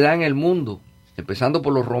sociedad en el mundo, empezando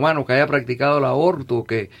por los romanos, que haya practicado el aborto,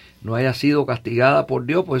 que no haya sido castigada por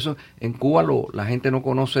Dios, pues eso en Cuba la gente no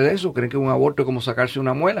conoce de eso, creen que un aborto es como sacarse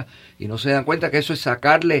una muela y no se dan cuenta que eso es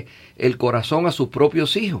sacarle el corazón a sus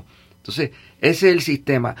propios hijos. Entonces, ese es el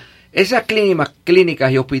sistema. Esas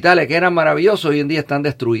clínicas y hospitales que eran maravillosos hoy en día están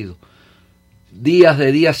destruidos.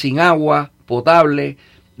 Días sin agua potable,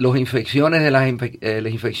 las infecciones de las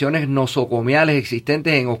infecciones nosocomiales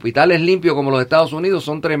existentes en hospitales limpios como los Estados Unidos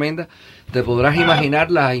son tremendas. Te podrás imaginar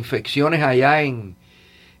las infecciones allá en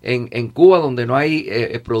Cuba, donde no hay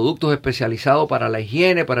productos especializados para la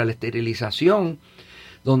higiene, para la esterilización,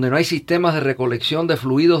 donde no hay sistemas de recolección de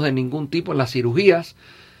fluidos de ningún tipo en las cirugías,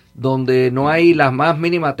 donde no hay la más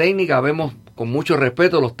mínima técnica. Vemos con mucho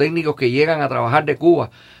respeto los técnicos que llegan a trabajar de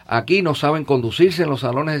Cuba aquí, no saben conducirse en los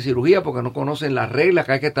salones de cirugía porque no conocen las reglas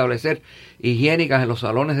que hay que establecer higiénicas en los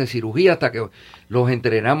salones de cirugía, hasta que los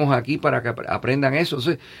entrenamos aquí para que aprendan eso.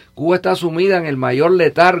 Entonces, Cuba está sumida en el mayor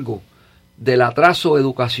letargo del atraso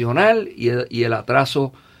educacional y el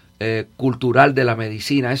atraso cultural de la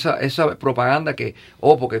medicina. Esa propaganda que,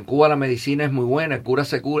 porque en Cuba la medicina es muy buena, en Cuba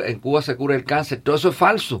se cura el cáncer, todo eso es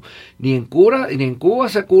falso. Ni en Cuba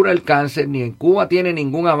se cura el cáncer, ni en Cuba tiene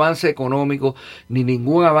ningún avance económico, ni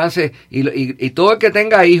ningún avance, y todo el que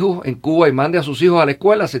tenga hijos en Cuba y mande a sus hijos a la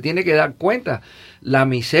escuela se tiene que dar cuenta la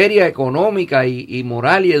miseria económica y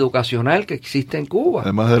moral y educacional que existe en Cuba.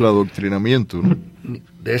 Además del adoctrinamiento, ¿no?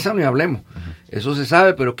 De eso ni hablemos. Eso se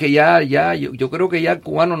sabe, pero es que yo creo que ya el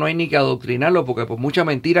cubano no hay ni que adoctrinarlo, porque por mucha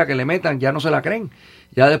mentira que le metan ya no se la creen.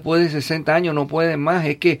 Ya después de 60 años no pueden más.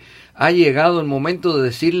 Es que ha llegado el momento de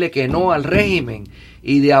decirle que no al régimen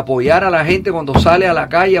y de apoyar a la gente cuando sale a la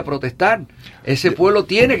calle a protestar. Ese pueblo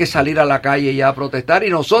tiene que salir a la calle ya a protestar, y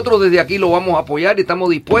nosotros desde aquí lo vamos a apoyar y estamos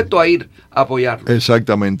dispuestos a ir a apoyarlo.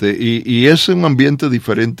 Exactamente, y es un ambiente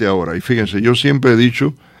diferente ahora. Y fíjense, yo siempre he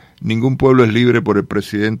dicho, ningún pueblo es libre por el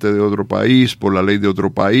presidente de otro país, por la ley de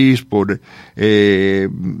otro país, por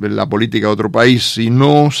la política de otro país, si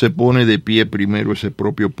no se pone de pie primero ese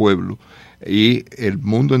propio pueblo. Y el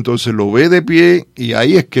mundo entonces lo ve de pie y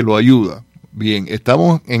ahí es que lo ayuda. Bien,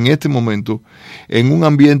 estamos en este momento en un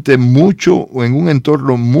ambiente en un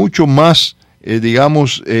entorno mucho más,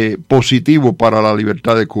 positivo para la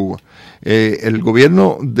libertad de Cuba. El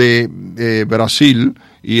gobierno de Brasil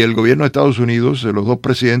y el gobierno de Estados Unidos, los dos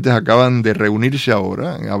presidentes acaban de reunirse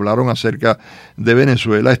ahora, hablaron acerca de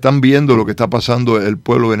Venezuela, están viendo lo que está pasando el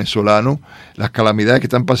pueblo venezolano, las calamidades que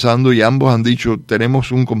están pasando, y ambos han dicho,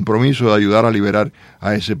 tenemos un compromiso de ayudar a liberar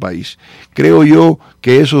a ese país. Creo yo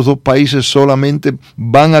que esos dos países solamente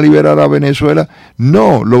van a liberar a Venezuela.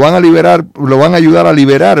 No, lo van a ayudar a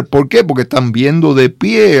liberar. ¿Por qué? Porque están viendo de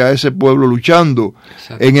pie a ese pueblo luchando.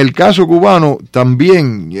 Exacto. En el caso cubano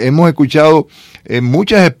también hemos escuchado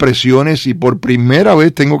muchas expresiones, y por primera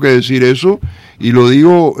vez tengo que decir eso, y lo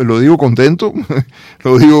digo contento,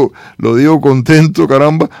 lo digo contento,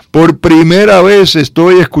 caramba, por primera vez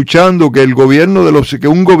estoy escuchando que que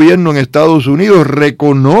un gobierno en Estados Unidos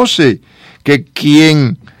reconoce que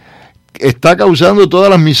quien está causando todas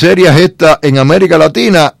las miserias en América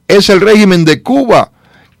Latina es el régimen de Cuba,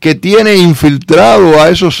 que tiene infiltrado a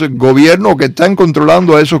esos gobiernos que están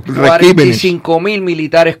controlando a esos regímenes. 45,000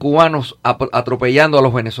 militares cubanos atropellando a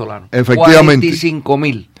los venezolanos. Efectivamente.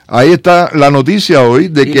 45,000. Ahí está la noticia hoy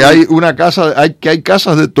de que hay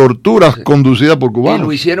casas de torturas conducidas por cubanos. Y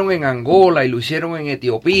lo hicieron en Angola, y lo hicieron en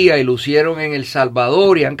Etiopía, y lo hicieron en El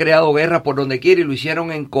Salvador, y han creado guerras por donde quiera, y lo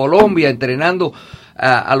hicieron en Colombia, entrenando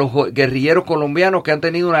a los guerrilleros colombianos, que han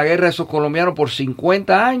tenido una guerra esos colombianos por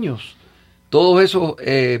 50 años. Todos esos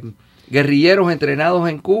guerrilleros entrenados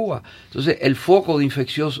en Cuba. Entonces, el foco de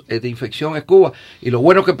infección es Cuba. Y lo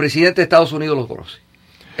bueno es que el presidente de Estados Unidos lo conoce.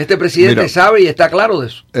 Este presidente sabe y está claro de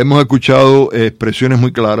eso. Hemos escuchado expresiones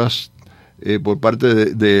muy claras por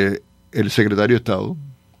parte de el secretario de Estado,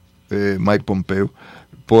 Mike Pompeo,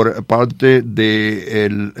 por parte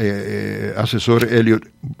del asesor Elliot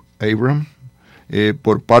Abrams,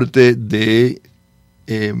 por parte de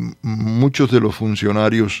muchos de los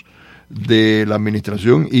funcionarios de la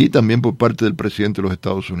administración, y también por parte del presidente de los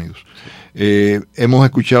Estados Unidos. Hemos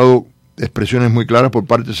escuchado expresiones muy claras por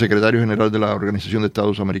parte del secretario general de la Organización de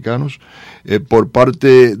Estados Americanos, por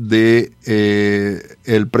parte de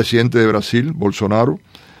el presidente de Brasil, Bolsonaro,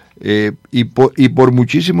 y por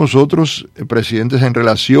muchísimos otros presidentes en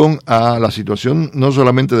relación a la situación no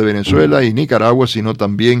solamente de Venezuela y Nicaragua, sino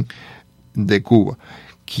también de Cuba.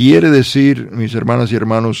 Quiere decir, mis hermanas y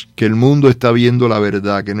hermanos, que el mundo está viendo la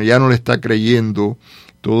verdad, que ya no le está creyendo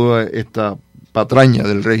toda esta patraña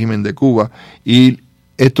del régimen de Cuba, y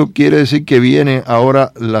esto quiere decir que viene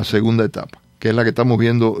ahora la segunda etapa, que es la que estamos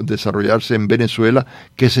viendo desarrollarse en Venezuela,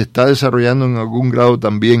 que se está desarrollando en algún grado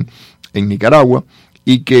también en Nicaragua,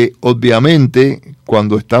 y que obviamente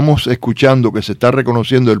cuando estamos escuchando que se está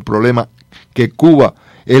reconociendo el problema, que Cuba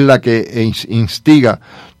es la que instiga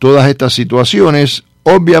todas estas situaciones,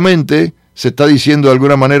 obviamente se está diciendo de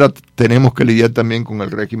alguna manera tenemos que lidiar también con el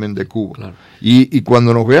régimen de Cuba. Claro. Y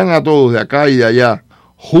cuando nos vean a todos de acá y de allá,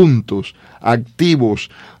 juntos, activos,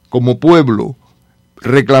 como pueblo,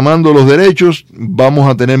 reclamando los derechos, vamos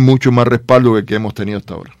a tener mucho más respaldo que el que hemos tenido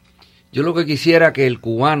hasta ahora. Yo lo que quisiera que el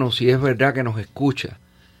cubano, si es verdad que nos escucha,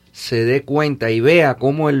 se dé cuenta y vea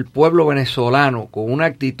cómo el pueblo venezolano, con una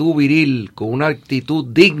actitud viril, con una actitud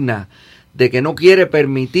digna, de que no quiere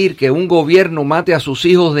permitir que un gobierno mate a sus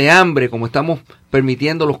hijos de hambre, como estamos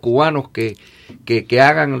permitiendo los cubanos que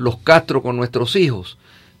hagan los Castro con nuestros hijos,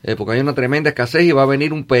 porque hay una tremenda escasez y va a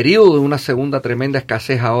venir un periodo de una segunda tremenda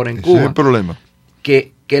escasez ahora en Cuba. Ese es el problema.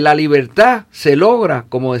 Que la libertad se logra,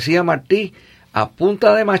 como decía Martí, a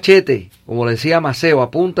punta de machete, como le decía Maceo, a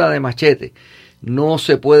punta de machete. No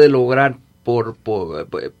se puede lograr por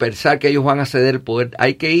pensar que ellos van a ceder el poder.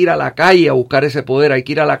 Hay que ir a la calle a buscar ese poder, hay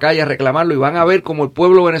que ir a la calle a reclamarlo y van a ver cómo el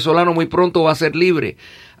pueblo venezolano muy pronto va a ser libre.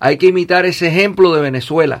 Hay que imitar ese ejemplo de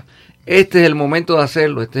Venezuela. Este es el momento de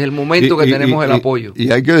hacerlo, este es el momento que tenemos el apoyo.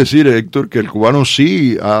 Y hay que decir, Héctor, que el cubano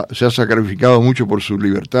sí se ha sacrificado mucho por su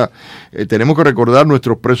libertad. Tenemos que recordar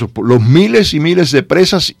nuestros presos, los miles y miles de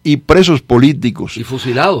presas y presos políticos. Y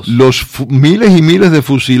fusilados. Los miles y miles de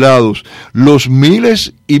fusilados, los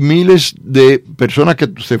miles y miles de personas que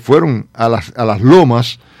se fueron a las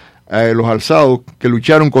lomas, los alzados, que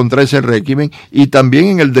lucharon contra ese régimen, y también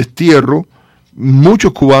en el destierro,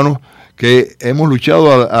 muchos cubanos que hemos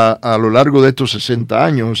luchado a lo largo de estos 60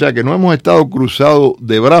 años, o sea que no hemos estado cruzados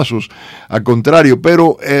de brazos, al contrario,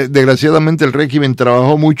 pero desgraciadamente el régimen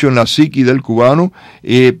trabajó mucho en la psiqui del cubano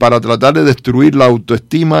para tratar de destruir la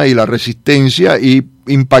autoestima y la resistencia, y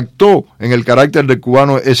impactó en el carácter del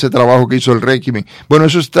cubano ese trabajo que hizo el régimen. Bueno,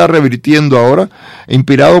 eso está revirtiendo ahora,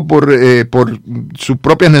 inspirado por sus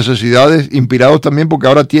propias necesidades, inspirados también porque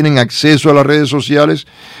ahora tienen acceso a las redes sociales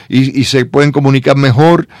y se pueden comunicar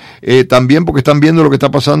mejor, también porque están viendo lo que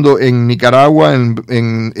está pasando en Nicaragua,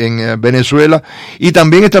 en Venezuela, y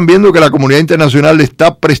también están viendo que la comunidad internacional le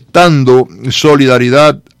está prestando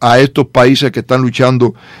solidaridad a estos países que están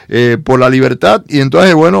luchando por la libertad, y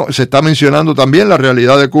entonces, bueno, se está mencionando también la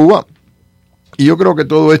realidad de Cuba, y yo creo que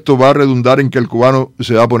todo esto va a redundar en que el cubano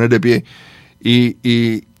se va a poner de pie, y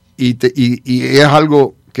es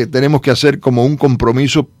algo que tenemos que hacer como un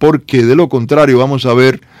compromiso, porque de lo contrario vamos a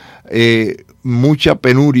ver mucha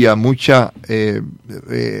penuria, mucha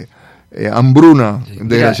hambruna,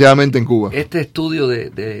 desgraciadamente, en Cuba. Este estudio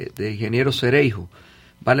de ingeniero Cereijo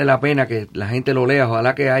vale la pena que la gente lo lea,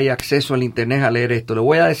 ojalá que haya acceso al internet a leer esto. Le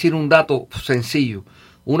voy a decir un dato sencillo.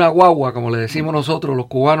 Una guagua, como le decimos nosotros los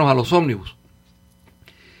cubanos a los ómnibus,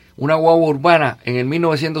 una guagua urbana en el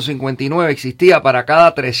 1959 existía para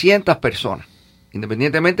cada 300 personas,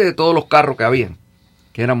 independientemente de todos los carros que habían,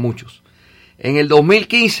 que eran muchos. En el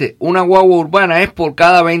 2015, una guagua urbana es por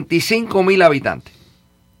cada 25.000 habitantes,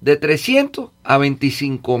 de 300 a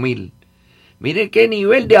 25.000. Miren qué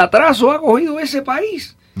nivel de atraso ha cogido ese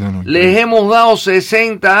país. Les hemos dado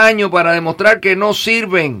 60 años para demostrar que no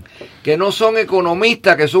sirven, que no son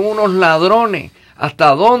economistas, que son unos ladrones.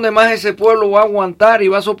 ¿Hasta dónde más ese pueblo va a aguantar y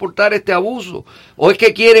va a soportar este abuso? ¿O es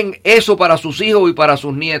que quieren eso para sus hijos y para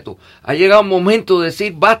sus nietos? Ha llegado un momento de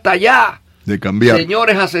decir basta ya. De cambiar.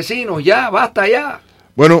 Señores asesinos, ya, basta ya.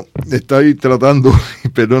 Bueno, estoy tratando,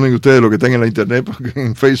 perdonen ustedes lo que están en la internet, porque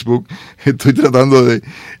en Facebook estoy tratando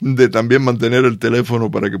de también mantener el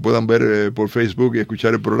teléfono para que puedan ver por Facebook y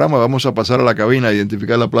escuchar el programa. Vamos a pasar a la cabina a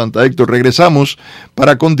identificar la planta. Héctor, regresamos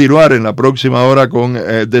para continuar en la próxima hora con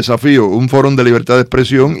Desafío, un foro de libertad de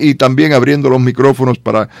expresión, y también abriendo los micrófonos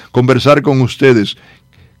para conversar con ustedes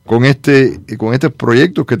con estos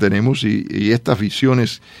proyectos que tenemos y estas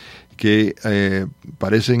visiones que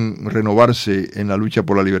parecen renovarse en la lucha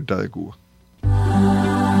por la libertad de Cuba.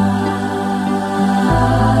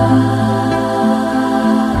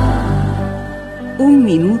 Un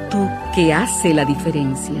minuto que hace la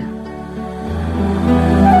diferencia.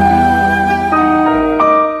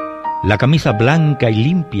 La camisa blanca y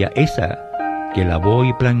limpia, esa que lavó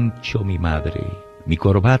y planchó mi madre, mi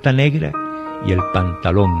corbata negra y el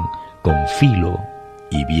pantalón con filo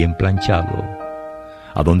y bien planchado.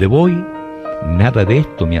 A donde voy, nada de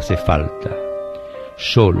esto me hace falta.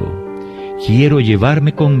 Solo quiero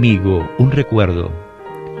llevarme conmigo un recuerdo,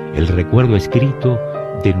 el recuerdo escrito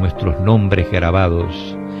de nuestros nombres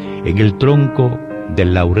grabados en el tronco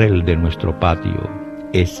del laurel de nuestro patio,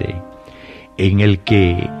 ese en el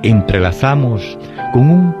que entrelazamos con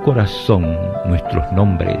un corazón nuestros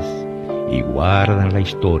nombres y guardan la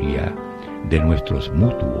historia de nuestros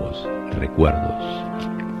mutuos recuerdos.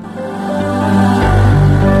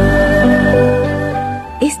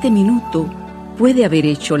 Este minuto puede haber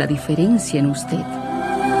hecho la diferencia en usted.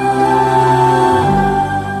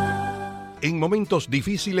 En momentos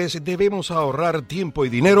difíciles debemos ahorrar tiempo y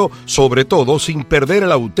dinero, sobre todo sin perder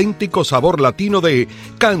el auténtico sabor latino de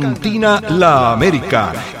Cantina La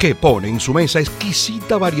América, que pone en su mesa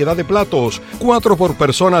exquisita variedad de platos, 4 por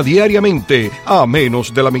persona diariamente, a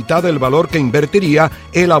menos de la mitad del valor que invertiría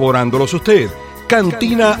elaborándolos usted.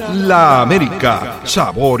 Cantina La América,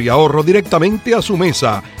 sabor y ahorro directamente a su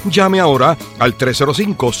mesa. Llame ahora al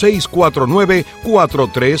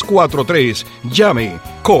 305-649-4343. Llame,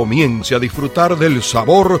 comience a disfrutar del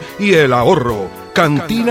sabor y el ahorro. Cantina